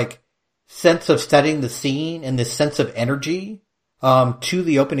this, like, sense of setting the scene and this sense of energy to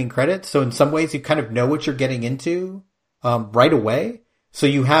the opening credits. So in some ways you kind of know what you're getting into right away. So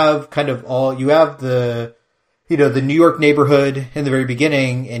you have the, you know, the New York neighborhood in the very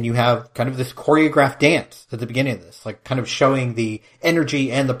beginning, and you have kind of this choreographed dance at the beginning of this, like, kind of showing the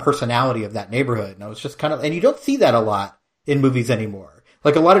energy and the personality of that neighborhood. And I was just kind of, and you don't see that a lot in movies anymore.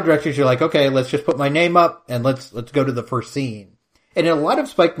 Like, a lot of directors, you're like, okay, let's just put my name up and let's go to the first scene. And in a lot of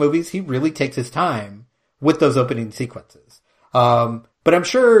Spike movies, he really takes his time with those opening sequences. But I'm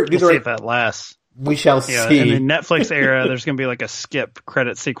sure we'll see if that lasts. We shall see. In the Netflix era, there's going to be like a skip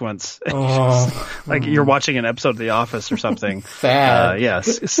credit sequence. Like you're watching an episode of The Office or something. Sad.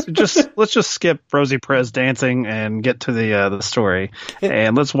 Yes. Let's just skip Rosie Perez dancing and get to the story.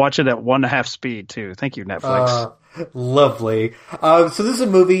 And let's watch it at 1.5 speed too. Thank you, Netflix. Lovely. So this is a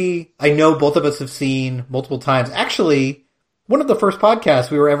movie I know both of us have seen multiple times. Actually, one of the first podcasts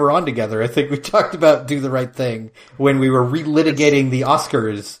we were ever on together, I think we talked about Do the Right Thing when we were relitigating the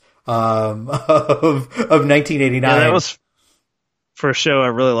Oscars of 1989. Yeah, that was for a show I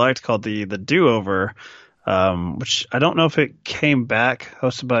really liked called the Do-Over, which I don't know if it came back,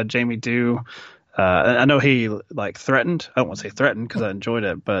 hosted by Jamie Dew. I know he like threatened. I don't want to say threatened because I enjoyed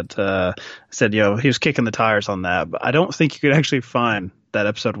it, but said, you know, he was kicking the tires on that. But I don't think you could actually find that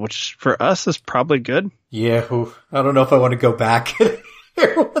episode, which for us is probably good. Yeah, I don't know if I want to go back.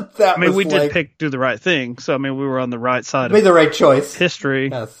 I mean, we did pick Do the Right Thing, so I mean, we were on the right side. Made the right choice. History.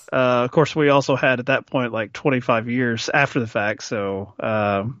 Yes. Of course, we also had at that point like 25 years after the fact, so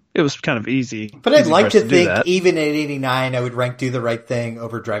it was kind of easy. But I'd like to think, even at 89, I would rank Do the Right Thing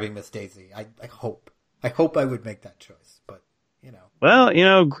over Driving Miss Daisy. I hope I would make that choice, but you know. Well, you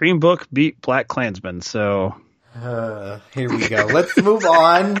know, Green Book beat Black Klansman, so. Here we go. Let's move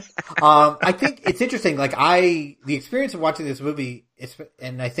on. I think it's interesting. Like the experience of watching this movie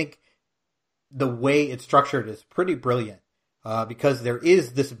and I think the way it's structured is pretty brilliant. Because there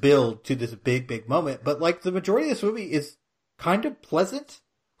is this build to this big moment, but like the majority of this movie is kind of pleasant.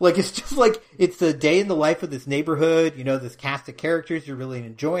 Like, it's just like, it's the day in the life of this neighborhood, you know, this cast of characters, you're really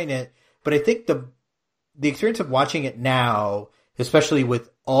enjoying it. But I think the experience of watching it now, especially with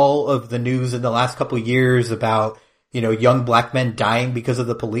all of the news in the last couple of years about, you know, young black men dying because of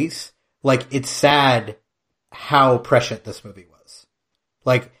the police, like, it's sad how prescient this movie was.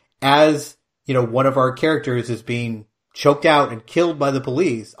 Like, as, you know, one of our characters is being choked out and killed by the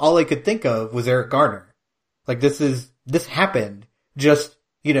police, all I could think of was Eric Garner. Like, this happened just,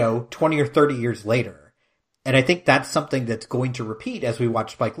 you know, 20 or 30 years later. And I think that's something that's going to repeat as we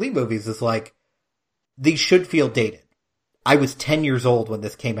watch Spike Lee movies, is like, these should feel dated. I was 10 years old when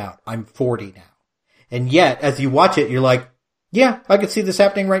this came out. I'm 40 now. And yet, as you watch it, you're like, yeah, I could see this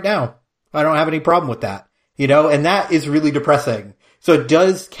happening right now. I don't have any problem with that. You know, and that is really depressing. So it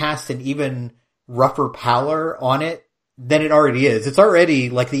does cast an even rougher pallor on it than it already is. It's already,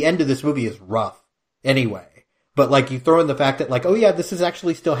 like, the end of this movie is rough anyway. But, like, you throw in the fact that, like, oh yeah, this is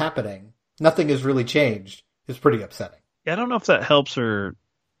actually still happening. Nothing has really changed. It's pretty upsetting. Yeah, I don't know if that helps or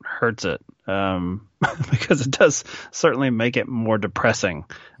hurts it. Because it does certainly make it more depressing.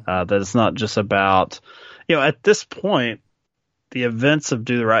 That it's not just about, you know, at this point, the events of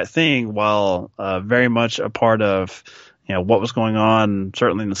Do the Right Thing, while very much a part of, you know, what was going on,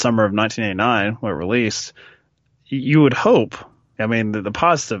 certainly in the summer of 1989 when it released, you would hope, I mean, the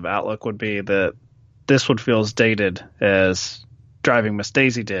positive outlook would be that this would feel as dated as Driving Miss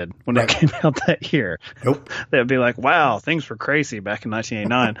Daisy did when it came out that year. Nope. They'd be like, wow, things were crazy back in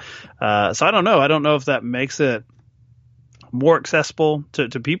 1989. So I don't know. I don't know if that makes it more accessible to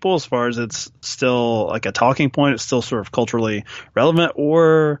people as far as it's still like a talking point. It's still sort of culturally relevant,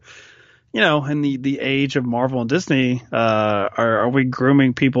 or, you know, in the age of Marvel and Disney, are we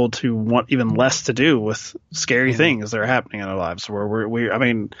grooming people to want even less to do with scary things that are happening in their lives, where I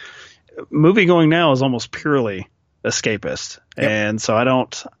mean, movie going now is almost purely escapist. Yep. And so I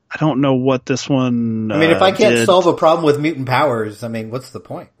don't know what this one, I mean, if I can't solve a problem with mutant powers, I mean, what's the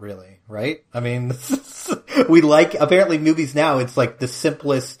point, really? Right? I mean, apparently movies now, it's like the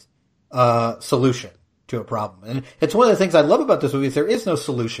simplest, solution to a problem. And it's one of the things I love about this movie is there is no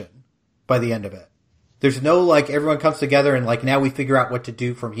solution by the end of it. There's no, like, everyone comes together and, like, now we figure out what to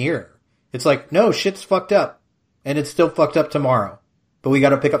do from here. It's like, no, shit's fucked up. And it's still fucked up tomorrow. But we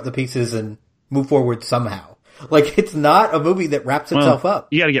gotta pick up the pieces and move forward somehow. Like, it's not a movie that wraps itself up.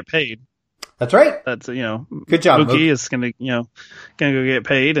 You gotta get paid. That's right. That's, you know, good job. Mookie is gonna go get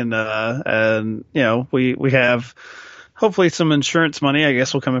paid, and you know, we have hopefully some insurance money, I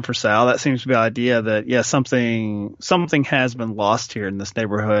guess, will come in for Sal. That seems to be the idea that, yeah, something has been lost here in this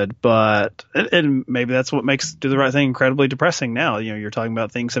neighborhood, but and maybe that's what makes Do the Right Thing incredibly depressing now. You know, you're talking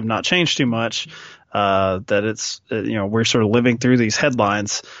about things have not changed too much, that it's, you know, we're sort of living through these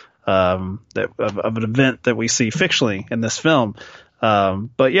headlines that of an event that we see fictionally in this film.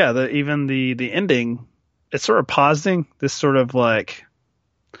 But yeah, even the ending, it's sort of positing this sort of like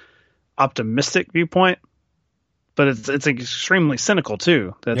optimistic viewpoint, but it's extremely cynical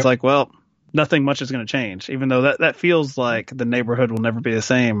too. That's like, well, nothing much is going to change, even though that feels like the neighborhood will never be the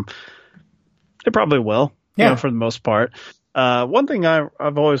same. It probably will, you know, for the most part. One thing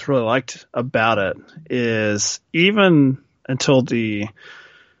I've always really liked about it is even until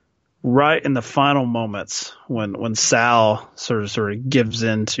right in the final moments when Sal sort of gives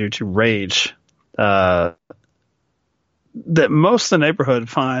in to rage, that most of the neighborhood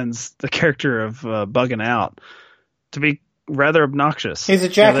finds the character of Bugging Out to be rather obnoxious. He's a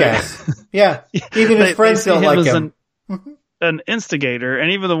jackass. Yeah. Even his friends don't like him. An instigator,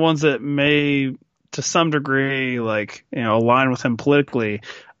 and even the ones that may to some degree, like, you know, align with him politically,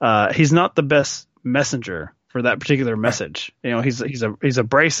 he's not the best messenger for that particular message. You know, he's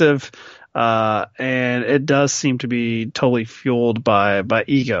abrasive, and it does seem to be totally fueled by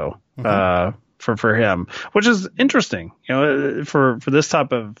ego, for him, which is interesting, you know, for this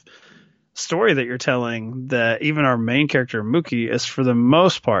type of story that you're telling, that even our main character Mookie is, for the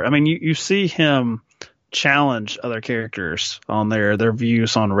most part, I mean, you see him challenge other characters on their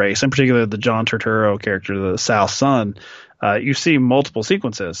views on race, in particular the John Turturro character, the Sal's son. You see multiple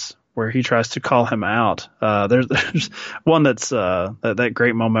sequences where he tries to call him out. There's one that's that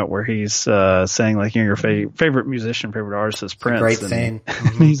great moment where he's saying, like, you know, your favorite musician, favorite artist is Prince. Great scene.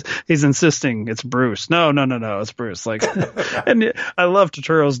 He's insisting it's Bruce. No, it's Bruce. Like, and I love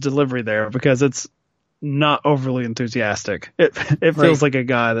Turturro's delivery there because it's not overly enthusiastic. It feels like a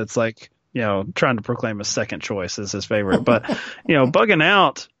guy that's like, you know, trying to proclaim his second choice as his favorite. But, you know, Bugging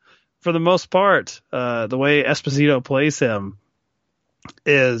Out, for the most part, the way Esposito plays him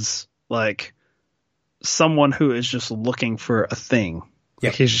is like someone who is just looking for a thing. Yeah.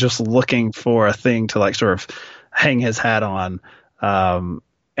 Like, he's just looking for a thing to, like, sort of hang his hat on.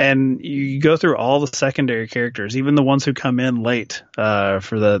 and you go through all the secondary characters, even the ones who come in late for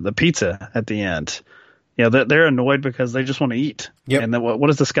the pizza at the end. You know, they're annoyed because they just want to eat. Yep. And then what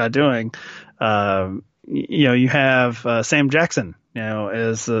is this guy doing? You know, you have Sam Jackson, you know,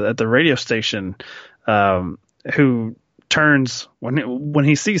 is at the radio station, who turns when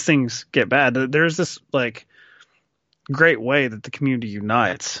he sees things get bad. There's this like great way that the community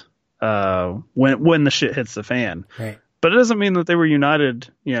unites when the shit hits the fan. Right. But it doesn't mean that they were united,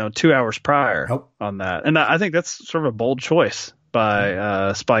 you know, 2 hours prior Nope. on that. And I think that's sort of a bold choice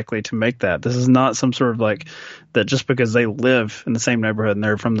by Spike Lee to make that. This is not some sort of like that just because they live in the same neighborhood and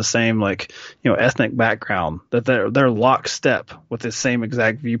they're from the same like, you know, ethnic background, that they're lockstep with the same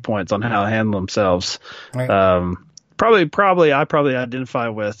exact viewpoints on how to handle themselves. Right. I probably identify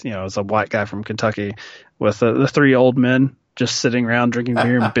with, you know, as a white guy from Kentucky with the three old men just sitting around drinking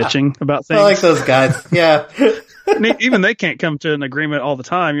beer and bitching about things. I like those guys. Yeah. Even they can't come to an agreement all the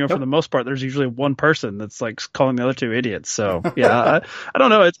time. You know, for the most part, there's usually one person that's like calling the other two idiots. So yeah, I don't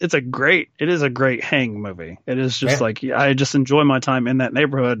know. It is a great hang movie. It is just like, I just enjoy my time in that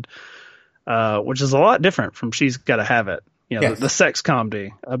neighborhood, which is a lot different from She's Gotta Have It. You know, the sex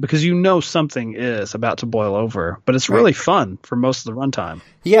comedy, because you know something is about to boil over, but it's really fun for most of the runtime.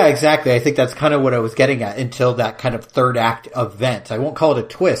 Yeah, exactly. I think that's kind of what I was getting at until that kind of third act event. I won't call it a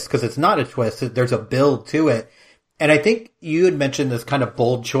twist because it's not a twist. There's a build to it. And I think you had mentioned this kind of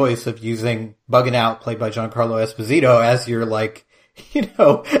bold choice of using Buggin' Out, played by Giancarlo Esposito, as your like, you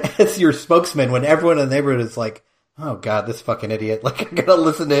know, as your spokesman when everyone in the neighborhood is like, oh God, this fucking idiot. Like, I gotta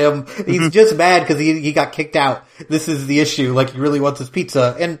listen to him. He's just mad because he got kicked out. This is the issue. Like, he really wants his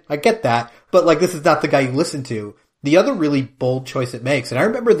pizza. And I get that. But like, this is not the guy you listen to. The other really bold choice it makes, and I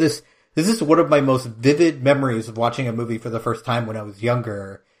remember this is one of my most vivid memories of watching a movie for the first time when I was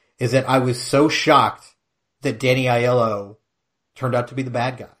younger, is that I was so shocked that Danny Aiello turned out to be the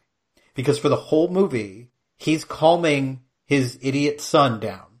bad guy. Because for the whole movie, he's calming his idiot son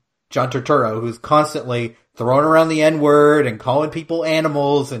down, John Turturro, who's constantly throwing around the N-word and calling people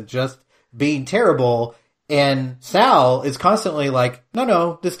animals and just being terrible. And Sal is constantly like,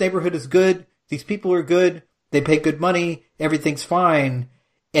 no, this neighborhood is good. These people are good. They pay good money. Everything's fine.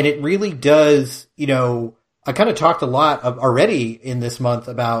 And it really does, you know, I kind of talked a lot already in this month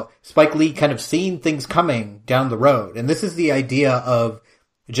about Spike Lee kind of seeing things coming down the road. And this is the idea of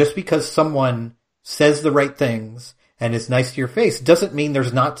just because someone says the right things and is nice to your face doesn't mean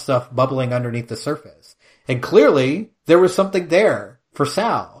there's not stuff bubbling underneath the surface. And clearly there was something there for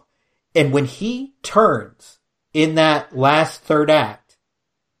Sal. And when he turns in that last third act,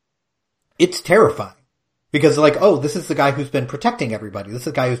 it's terrifying. Because like, oh, this is the guy who's been protecting everybody. This is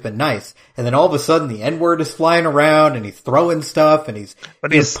the guy who's been nice. And then all of a sudden the N-word is flying around and he's throwing stuff and he's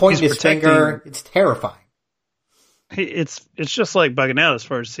pointing his finger. It's terrifying. It's just like Bugging Out as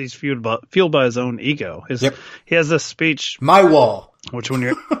far as he's fueled by his own ego. He has this speech. My wall. Which when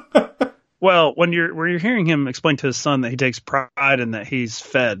you're... Well, when you're hearing him explain to his son that he takes pride in that he's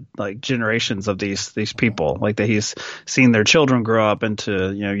fed like generations of these people, like that he's seen their children grow up into,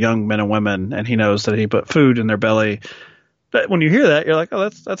 you know, young men and women, and he knows that he put food in their belly. But when you hear that, you're like, oh,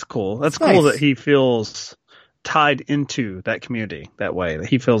 that's cool. That's cool that he feels tied into that community that way, that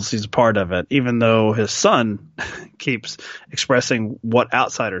he feels he's a part of it, even though his son keeps expressing what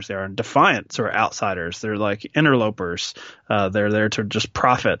outsiders they are. And Defiants are outsiders. They're like interlopers. They're there to just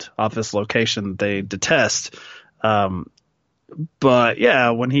profit off this location they detest. But yeah,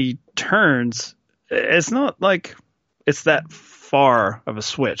 when he turns, it's not like it's that far of a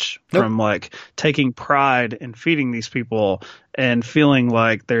switch from like taking pride in feeding these people and feeling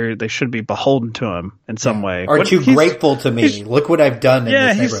like they should be beholden to him in some way. Aren't you grateful to me? Look what I've done in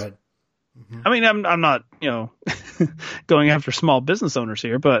this neighborhood. I mean, I'm not, you know, going after small business owners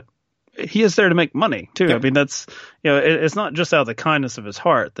here, but he is there to make money too. Yep. I mean, that's, you know, it's not just out of the kindness of his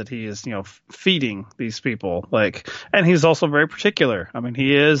heart that he is, you know, feeding these people. Like, and he's also very particular. I mean,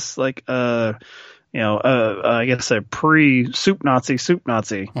 he is like, I guess a pre-soup Nazi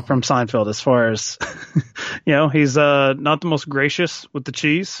from Seinfeld as far as, you know, he's not the most gracious with the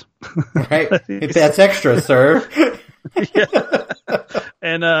cheese. Right. That's extra, sir. Yeah.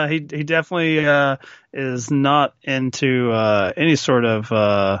 And he definitely is not into any sort of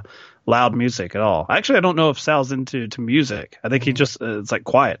loud music at all. Actually, I don't know if Sal's into music. I think he just it's like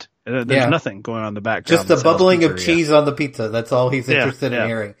quiet. There's nothing going on in the background. Just the bubbling of cheese on the pizza. That's all he's interested in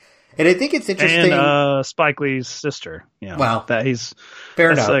hearing. And I think it's interesting. And Spike Lee's sister. You know, wow. That he's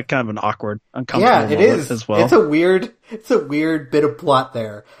fair enough. Kind of an awkward, uncomfortable moment as well. It's a weird bit of plot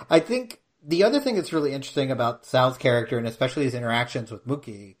there. I think the other thing that's really interesting about Sal's character, and especially his interactions with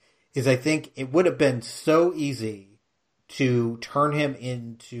Mookie, is I think it would have been so easy to turn him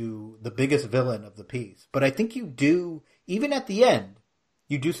into the biggest villain of the piece. But I think you do, even at the end,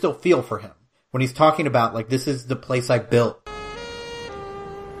 you do still feel for him. When he's talking about, like, this is the place I built.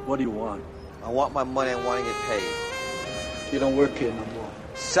 What do you want? I want my money. I want to get paid. You don't work here no more.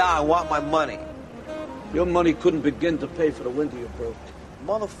 Sir, I want my money. Your money couldn't begin to pay for the window you broke.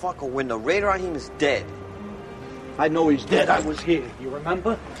 Motherfucker, when the Raider Rahim is dead. I know he's dead. I was here. You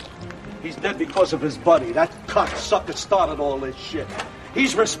remember? He's dead because of his buddy. That cocksucker started all this shit.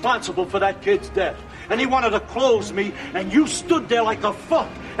 He's responsible for that kid's death. And he wanted to close me, and you stood there like a fuck,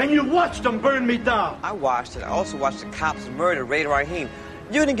 and you watched him burn me down. I watched it. I also watched the cops murder Raider Rahim.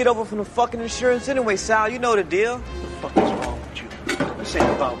 You didn't get over from the fucking insurance anyway, Sal. You know the deal. What the fuck is wrong with you? This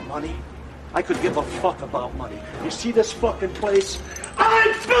ain't about money. I could give a fuck about money. You see this fucking place?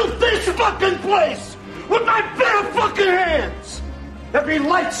 I built this fucking place with my bare fucking hands. Every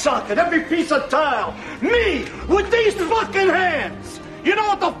light socket, every piece of tile. Me, with these fucking hands. You know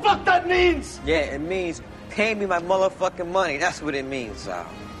what the fuck that means? Yeah, it means pay me my motherfucking money. That's what it means, Sal.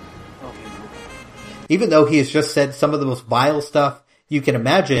 Even though he has just said some of the most vile stuff you can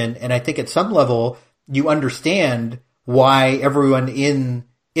imagine, and I think at some level you understand why everyone in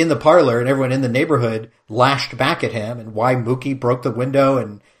the parlor and everyone in the neighborhood lashed back at him and why Mookie broke the window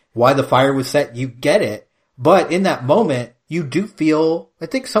and why the fire was set. You get it. But in that moment, you do feel, I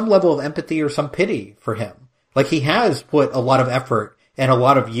think, some level of empathy or some pity for him. Like, he has put a lot of effort and a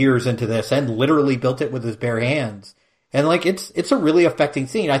lot of years into this and literally built it with his bare hands. And, like, it's a really affecting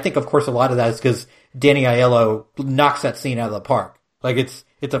scene. I think, of course, a lot of that is because Danny Aiello knocks that scene out of the park. Like, it's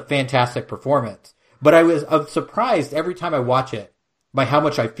a fantastic performance. But I'm surprised every time I watch it by how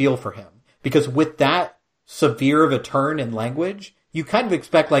much I feel for him. Because with that severe of a turn in language, you kind of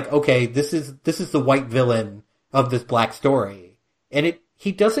expect, like, okay, this is the white villain of this black story. And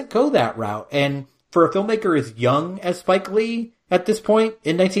he doesn't go that route. And for a filmmaker as young as Spike Lee at this point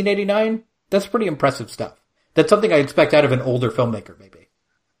in 1989, that's pretty impressive stuff. That's something I expect out of an older filmmaker, maybe.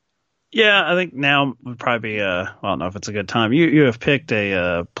 Yeah, I think now would probably be, I don't know if it's a good time. You have picked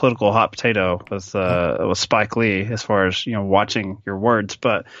a political hot potato with Spike Lee as far as, watching your words.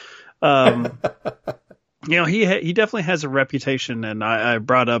 But, he definitely has a reputation, and I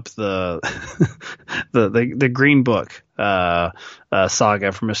brought up the Green Book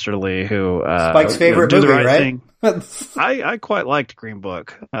saga for Mr. Lee, who Spike's favorite movie, right? I quite liked Green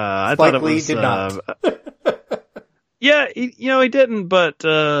Book. I Spike thought it Lee was, did not. Yeah, he didn't, but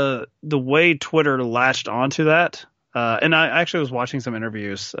the way Twitter latched onto that, and I actually was watching some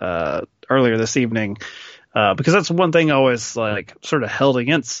interviews earlier this evening, because that's one thing I always sort of held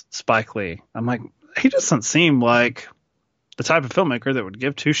against Spike Lee. I'm like, he doesn't seem like the type of filmmaker that would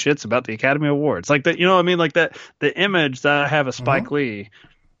give two shits about the Academy Awards. Like that, what I mean? Like that, the image that I have of Spike Lee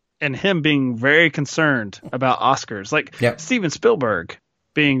and him being very concerned about Oscars, Steven Spielberg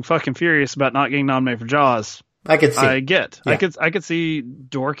being fucking furious about not getting nominated for Jaws. I could see. Yeah. I could see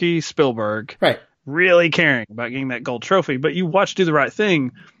dorky Spielberg right really caring about getting that gold trophy. But you watch Do the Right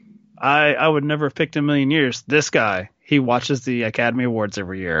Thing, I would never have picked in a million years. This guy, he watches the Academy Awards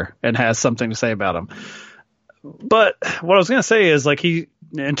every year and has something to say about them. But what I was going to say is he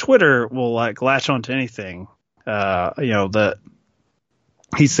and Twitter will latch onto anything, that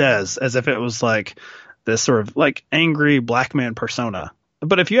he says as if it was this sort of angry black man persona.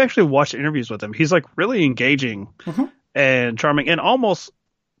 But if you actually watch interviews with him, he's really engaging and charming and almost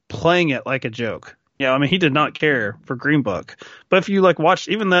playing it like a joke. He did not care for Green Book. But if you watched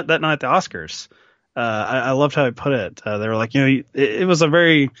even that night at the Oscars, I loved how he put it. They were it was a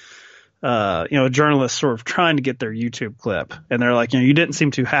very, a journalist sort of trying to get their YouTube clip. And they're you didn't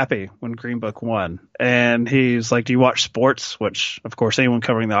seem too happy when Green Book won. And he's do you watch sports? Which, of course, anyone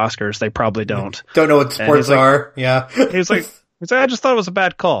covering the Oscars, they probably don't. Don't know what sports are. Yeah. He was I just thought it was a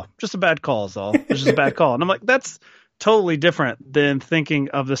bad call. Just a bad call is all. It's just a bad call. And I'm that's totally different than thinking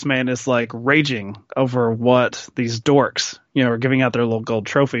of this man as raging over what these dorks, are giving out their little gold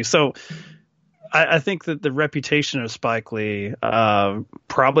trophy. So I think that the reputation of Spike Lee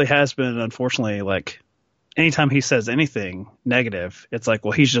probably has been, unfortunately, anytime he says anything negative, it's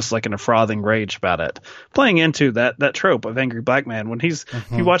well, he's just in a frothing rage about it. Playing into that trope of angry black man. When if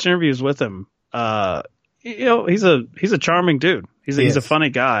you watch interviews with him, he's a charming dude. He's a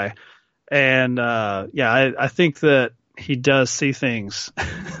funny guy. And, I think that he does see things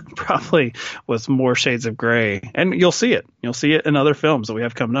probably with more shades of gray, and you'll see it. You'll see it in other films that we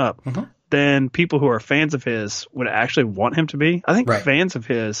have coming up than people who are fans of his would actually want him to be. I think fans of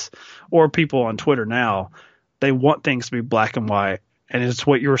his or people on Twitter now, they want things to be black and white. And it's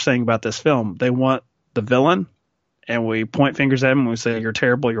what you were saying about this film. They want the villain and we point fingers at him and we say, you're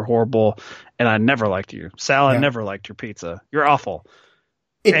terrible, you're horrible, and I never liked you. Sal, I never liked your pizza. You're awful.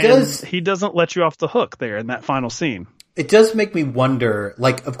 He doesn't let you off the hook there in that final scene. It does make me wonder,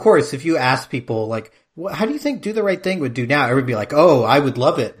 like, of course, if you ask people, like, how do you think Do the Right Thing would do now? Everyone would be like, oh, I would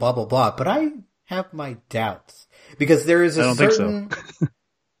love it, blah, blah, blah. But I have my doubts. Because there is a certain, think so.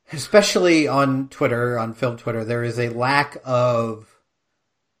 especially on Twitter, on film Twitter, there is a lack of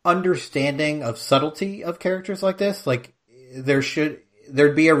understanding of subtlety of characters like this. Like,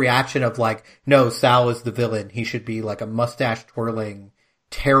 there'd be a reaction of like, no, Sal is the villain. He should be like a mustache twirling,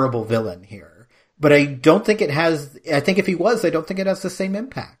 terrible villain here. But I don't think I think if he was, I don't think it has the same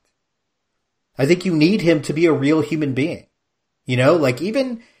impact. I think you need him to be a real human being. You know, like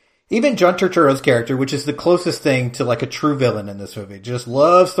even John Turturro's character, which is the closest thing to like a true villain in this movie, just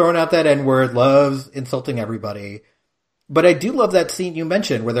loves throwing out that N-word, loves insulting everybody. But I do love that scene you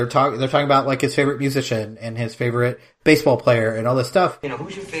mentioned where they're talking about like his favorite musician and his favorite baseball player and all this stuff. You know,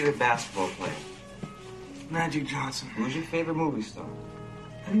 who's your favorite basketball player? Magic Johnson. Who's your favorite movie star?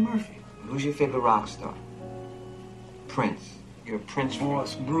 Eddie Murphy. Who's your favorite rock star? Prince. You're a Prince fan.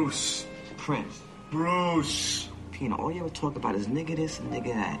 Boss, Bruce. Prince. Bruce. Pino, all you ever talk about is nigga this and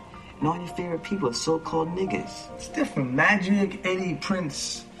nigga that. And all your favorite people are so-called niggas. It's different. Magic, Eddie,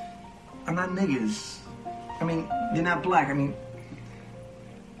 Prince. I'm not niggas. I mean, they're not black. I mean,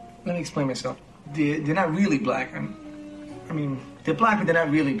 let me explain myself. They're not really black. I mean, they're black, but they're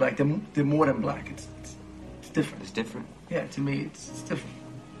not really black. They're more than black. It's different. It's different? Yeah, to me, it's different.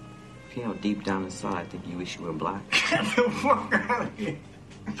 Pino, deep down inside, I think you wish you were black. Get the fuck out of here.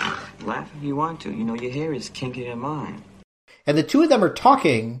 Laugh if you want to. You know, your hair is kinkier than mine. And the two of them are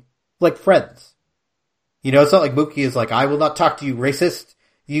talking like friends. You know, it's not like Mookie is like, I will not talk to you, racist.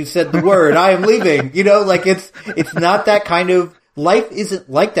 You said the word, I am leaving. You know, like it's not that kind of, life isn't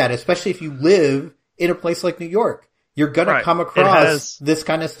like that, especially if you live in a place like New York. You're gonna come across this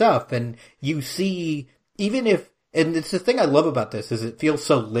kind of stuff, and you see, even if, and it's the thing I love about this, is it feels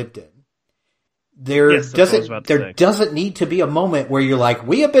so lived in. There doesn't need to be a moment where you're like,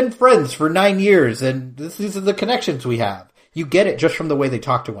 we have been friends for 9 years, and these are the connections we have. You get it just from the way they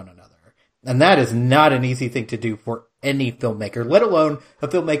talk to one another. And that is not an easy thing to do for any filmmaker, let alone a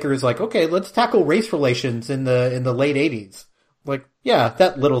filmmaker is like, okay, let's tackle race relations in the late 80s. Like, yeah,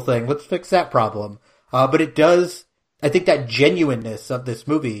 that little thing, let's fix that problem. But it does, I think that genuineness of this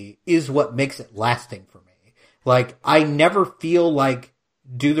movie is what makes it lasting for me. Like, I never feel like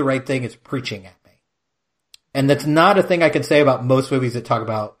Do the Right Thing is preaching at me. And that's not a thing I can say about most movies that talk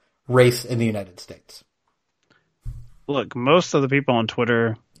about race in the United States. Look, most of the people on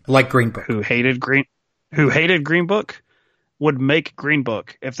Twitter, like Green Book, who hated Green Book, would make Green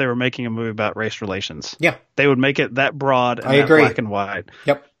Book if they were making a movie about race relations. Yeah. They would make it that broad and that black and white.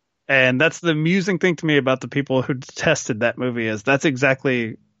 Yep. And that's the amusing thing to me about the people who detested that movie, is that's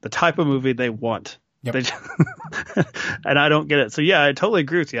exactly the type of movie they want. Yep. And I don't get it. So yeah, I totally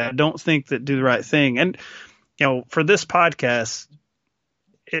agree with you. I don't think that Do the Right Thing, and you know, for this podcast,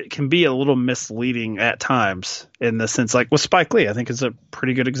 it can be a little misleading at times in the sense, like with Spike Lee, I think is a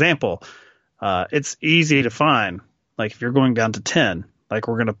pretty good example. It's easy to find, like if you're going down to 10, like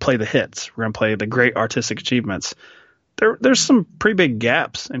we're going to play the hits, we're going to play the great artistic achievements. There's some pretty big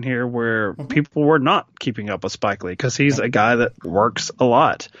gaps in here where people were not keeping up with Spike Lee because he's a guy that works a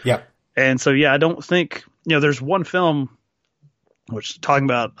lot. Yeah. And so, yeah, I don't think, you know, there's one film, which talking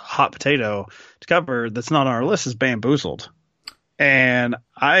about hot potato to cover that's not on our list, is Bamboozled. And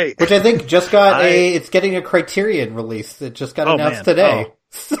which I think just got it's getting a Criterion release. It just got announced today.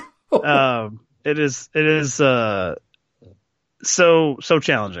 It is so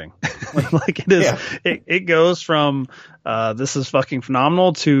challenging. Like it is, it goes from, this is fucking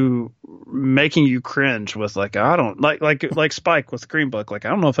phenomenal to making you cringe with like, I don't like Spike with Green Book. Like, I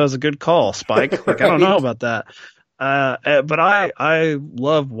don't know if that was a good call, Spike. Like, right. I don't know about that. But I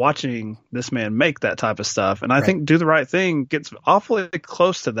love watching this man make that type of stuff. And I think Do the Right Thing gets awfully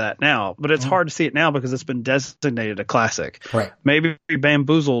close to that now, but it's hard to see it now because it's been designated a classic. Right. Maybe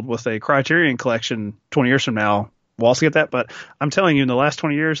Bamboozled with a Criterion collection 20 years from now, we'll also get that. But I'm telling you, in the last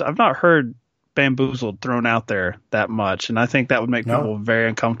 20 years, I've not heard Bamboozled thrown out there that much. And I think that would make people very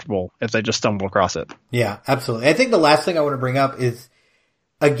uncomfortable if they just stumble across it. Yeah, absolutely. I think the last thing I want to bring up is,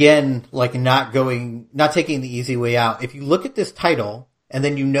 again, like not taking the easy way out. If you look at this title and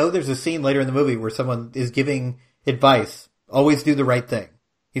then you know there's a scene later in the movie where someone is giving advice, always do the right thing.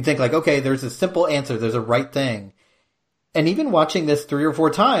 You'd think like, okay, there's a simple answer. There's a right thing. And even watching this 3 or 4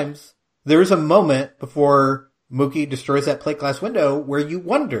 times, there's a moment before Mookie destroys that plate glass window where you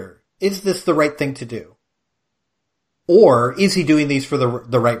wonder, is this the right thing to do? Or is he doing these for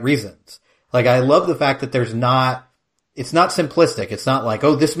the right reasons? Like, I love the fact that there's not it's not simplistic. It's not like,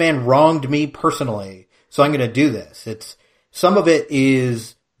 oh, this man wronged me personally, so I'm going to do this. It's, some of it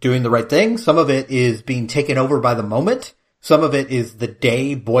is doing the right thing. Some of it is being taken over by the moment. Some of it is the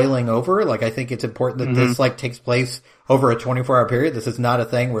day boiling over. Like, I think it's important that this, like, takes place over a 24-hour period. This is not a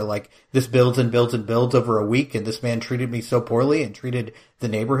thing where, like, this builds and builds and builds over a week, and this man treated me so poorly and treated the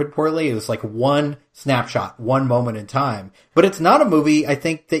neighborhood poorly. It was like one snapshot, one moment in time. But it's not a movie, I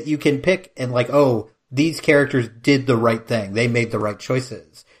think, that you can pick and, like, oh, these characters did the right thing. They made the right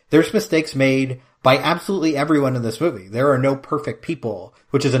choices. There's mistakes made by absolutely everyone in this movie. There are no perfect people,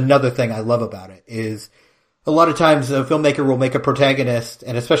 which is another thing I love about it, is a lot of times a filmmaker will make a protagonist,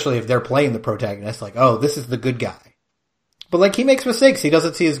 and especially if they're playing the protagonist, like, oh, this is the good guy. But, like, he makes mistakes. He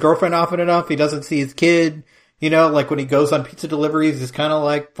doesn't see his girlfriend often enough. He doesn't see his kid. You know, like, when he goes on pizza deliveries, he's kind of,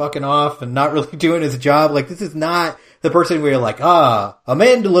 like, fucking off and not really doing his job. Like, this is not the person where you're like, a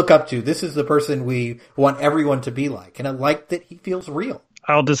man to look up to. This is the person we want everyone to be like. And I like that he feels real.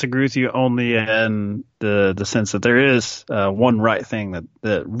 I'll disagree with you only in the sense that there is one right thing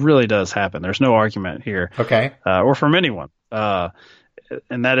that really does happen. There's no argument here. Okay. Or from anyone.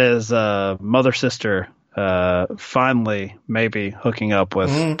 And that is mother-sister finally maybe hooking up with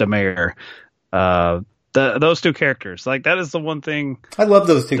Demare. Those two characters, like, that is the one thing I love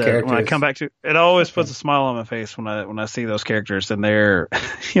those two characters. When I come back to it, always puts a smile on my face when I see those characters, and they're,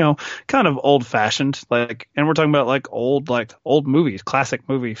 you know, kind of old fashioned, like, and we're talking about like old movies, classic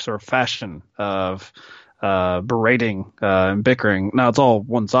movie sort of fashion of berating and bickering. Now it's all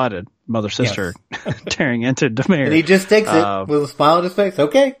one sided, mother sister tearing into Demare, and he just takes it with a smile on his face.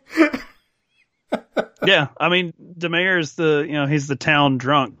 Okay. Yeah, I mean, Demare is he's the town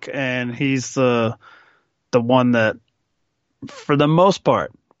drunk, and he's the one that, for the most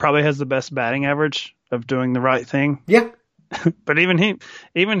part, probably has the best batting average of doing the right thing. Yeah. But even he,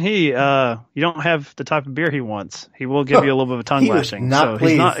 you don't have the type of beer he wants. He will give you a little bit of a tongue lashing. So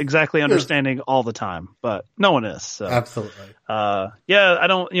he's not exactly understanding all the time, but no one is. So. Absolutely. Yeah, I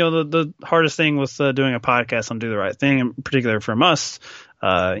don't, the hardest thing with doing a podcast on Do the Right Thing, in particular from us,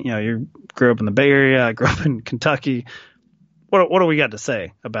 you grew up in the Bay Area, I grew up in Kentucky. What do we got to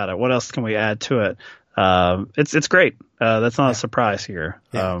say about it? What else can we add to it? It's great. That's not a surprise here.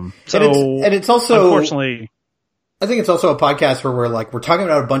 Yeah. And it's also, unfortunately, I think it's also a podcast where we're talking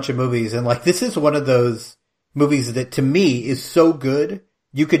about a bunch of movies, and like, this is one of those movies that to me is so good,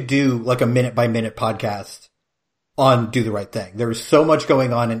 you could do like a minute by minute podcast on Do the Right Thing. There's so much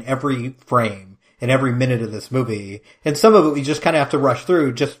going on in every frame, in every minute of this movie. And some of it we just kind of have to rush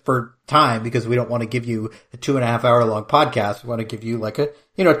through just for time, because we don't want to give you a 2.5 hour long podcast. We want to give you like a,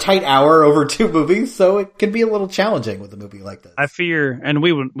 tight hour over 2 movies. So it can be a little challenging with a movie like this. I fear, and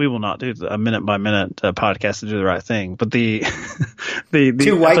we will not do a minute by minute podcast to Do the Right Thing, but the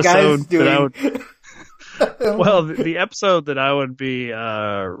 2 white guys doing. Well, the episode that I would be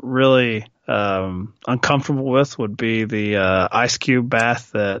really uncomfortable with would be the ice cube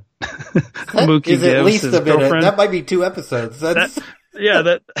bath that Mookie gives at least his a minute. girlfriend. That might be 2 episodes.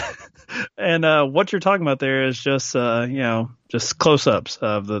 And what you're talking about there is just just close-ups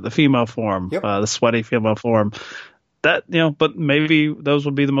of the female form, the sweaty female form. That but maybe those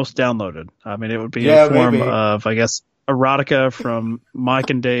would be the most downloaded. I mean, it would be a form of, I guess, erotica from Mike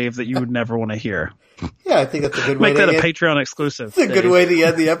and Dave that you would never want to hear. Yeah, I think that's a good way to make that a Patreon exclusive. It's a good way to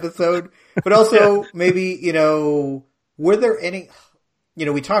end the episode. But also, maybe, were there any,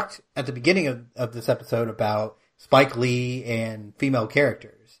 we talked at the beginning of this episode about Spike Lee and female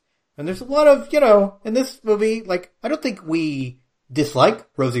characters. And there's a lot of, in this movie, like, I don't think we dislike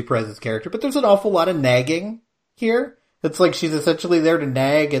Rosie Perez's character, but there's an awful lot of nagging here. It's like she's essentially there to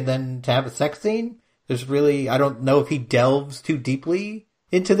nag and then to have a sex scene. There's really, I don't know if he delves too deeply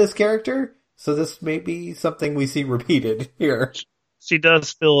into this character. So this may be something we see repeated here. She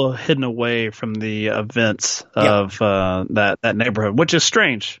does feel hidden away from the events of that neighborhood, which is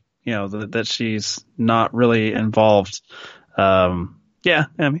strange, that she's not really involved. I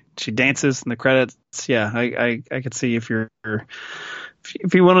mean, she dances in the credits. Yeah, I could see if you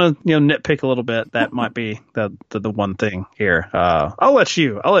want to nitpick a little bit, that might be the one thing here. I'll let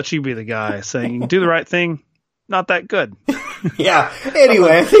you be the guy saying Do the Right Thing. Not that good. Yeah.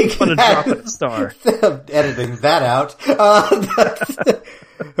 Anyway, I think I'm gonna drop it a star. Editing that out.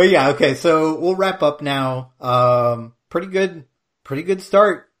 But yeah, okay. So we'll wrap up now. Pretty good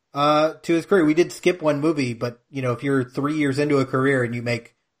start to his career. We did skip one movie, but if you're 3 years into a career and you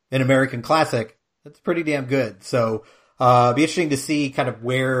make an American classic, that's pretty damn good. So be interesting to see kind of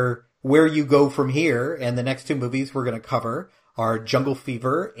where you go from here. And the next 2 movies we're going to cover are Jungle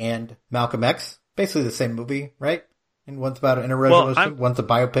Fever and Malcolm X. Basically the same movie, right? And one's about an interracial relationship, one's a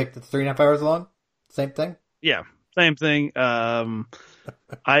biopic that's 3.5 hours long. Same thing? Yeah. Same thing.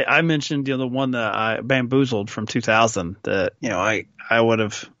 I mentioned, the one that I Bamboozled from 2000 that, I would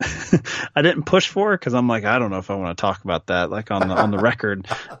have, I didn't push for because I'm like, I don't know if I want to talk about that like on the record.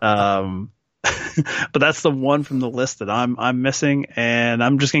 But that's the one from the list that I'm missing, and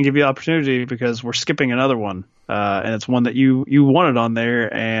I'm just gonna give you the opportunity because we're skipping another one, and it's one that you wanted on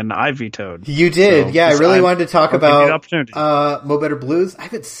there and I vetoed. You did, so, yeah. I really wanted to talk about Mo Better Blues. I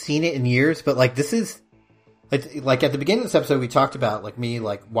haven't seen it in years, but like this is like at the beginning of this episode we talked about like me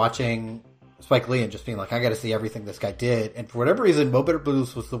like watching Spike Lee and just being like, I got to see everything this guy did, and for whatever reason, Mo Better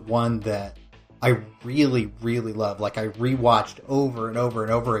Blues was the one that I really, really love. Like I rewatched over and over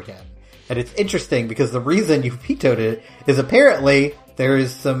and over again. And it's interesting because the reason you vetoed it is apparently there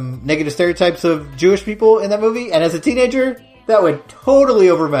is some negative stereotypes of Jewish people in that movie. And as a teenager, that went totally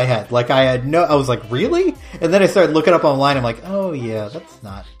over my head. Like I was like, really? And then I started looking up online. I'm like, oh yeah,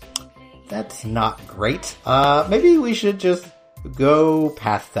 that's not great. Maybe we should just go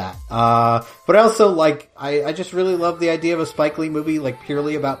past that. But I also like, I just really love the idea of a Spike Lee movie, like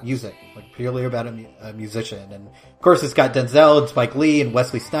purely about music, like purely about a musician. And of course it's got Denzel and Spike Lee and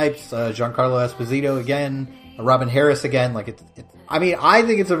Wesley Snipes, Giancarlo Esposito again, Robin Harris again. Like I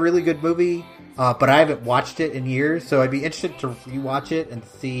think it's a really good movie, but I haven't watched it in years, so I'd be interested to rewatch it and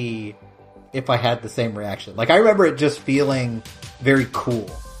see if I had the same reaction. Like I remember it just feeling very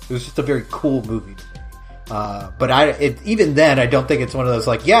cool. It was just a very cool movie to me. But even then, I don't think it's one of those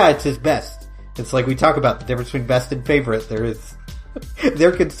like, yeah, it's his best. It's like we talk about the difference between best and favorite.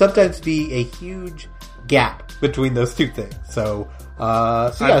 There can sometimes be a huge gap between those two things. So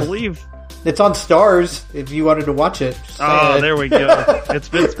yeah, I believe it's on Stars if you wanted to watch it. There we go. It's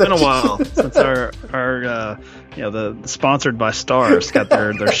been a while since our the sponsored by Stars got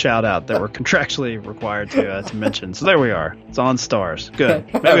their shout out that we're contractually required to mention. So there we are. It's on Stars.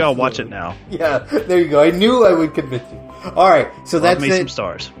 Good. Maybe I'll watch it now. Yeah, there you go. I knew I would convince you. All right, so that's it. Some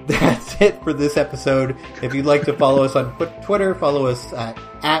stars. That's it for this episode. If you'd like to follow us on Twitter, follow us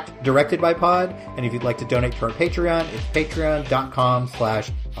at Directed by Pod. And if you'd like to donate to our Patreon, it's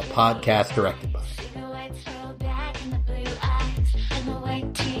patreon.com/apodcastdirectedby.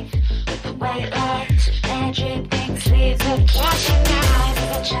 White lights, magic pink sleeves of cashing eyes,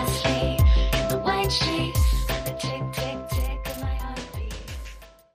 but just me in the white sheets.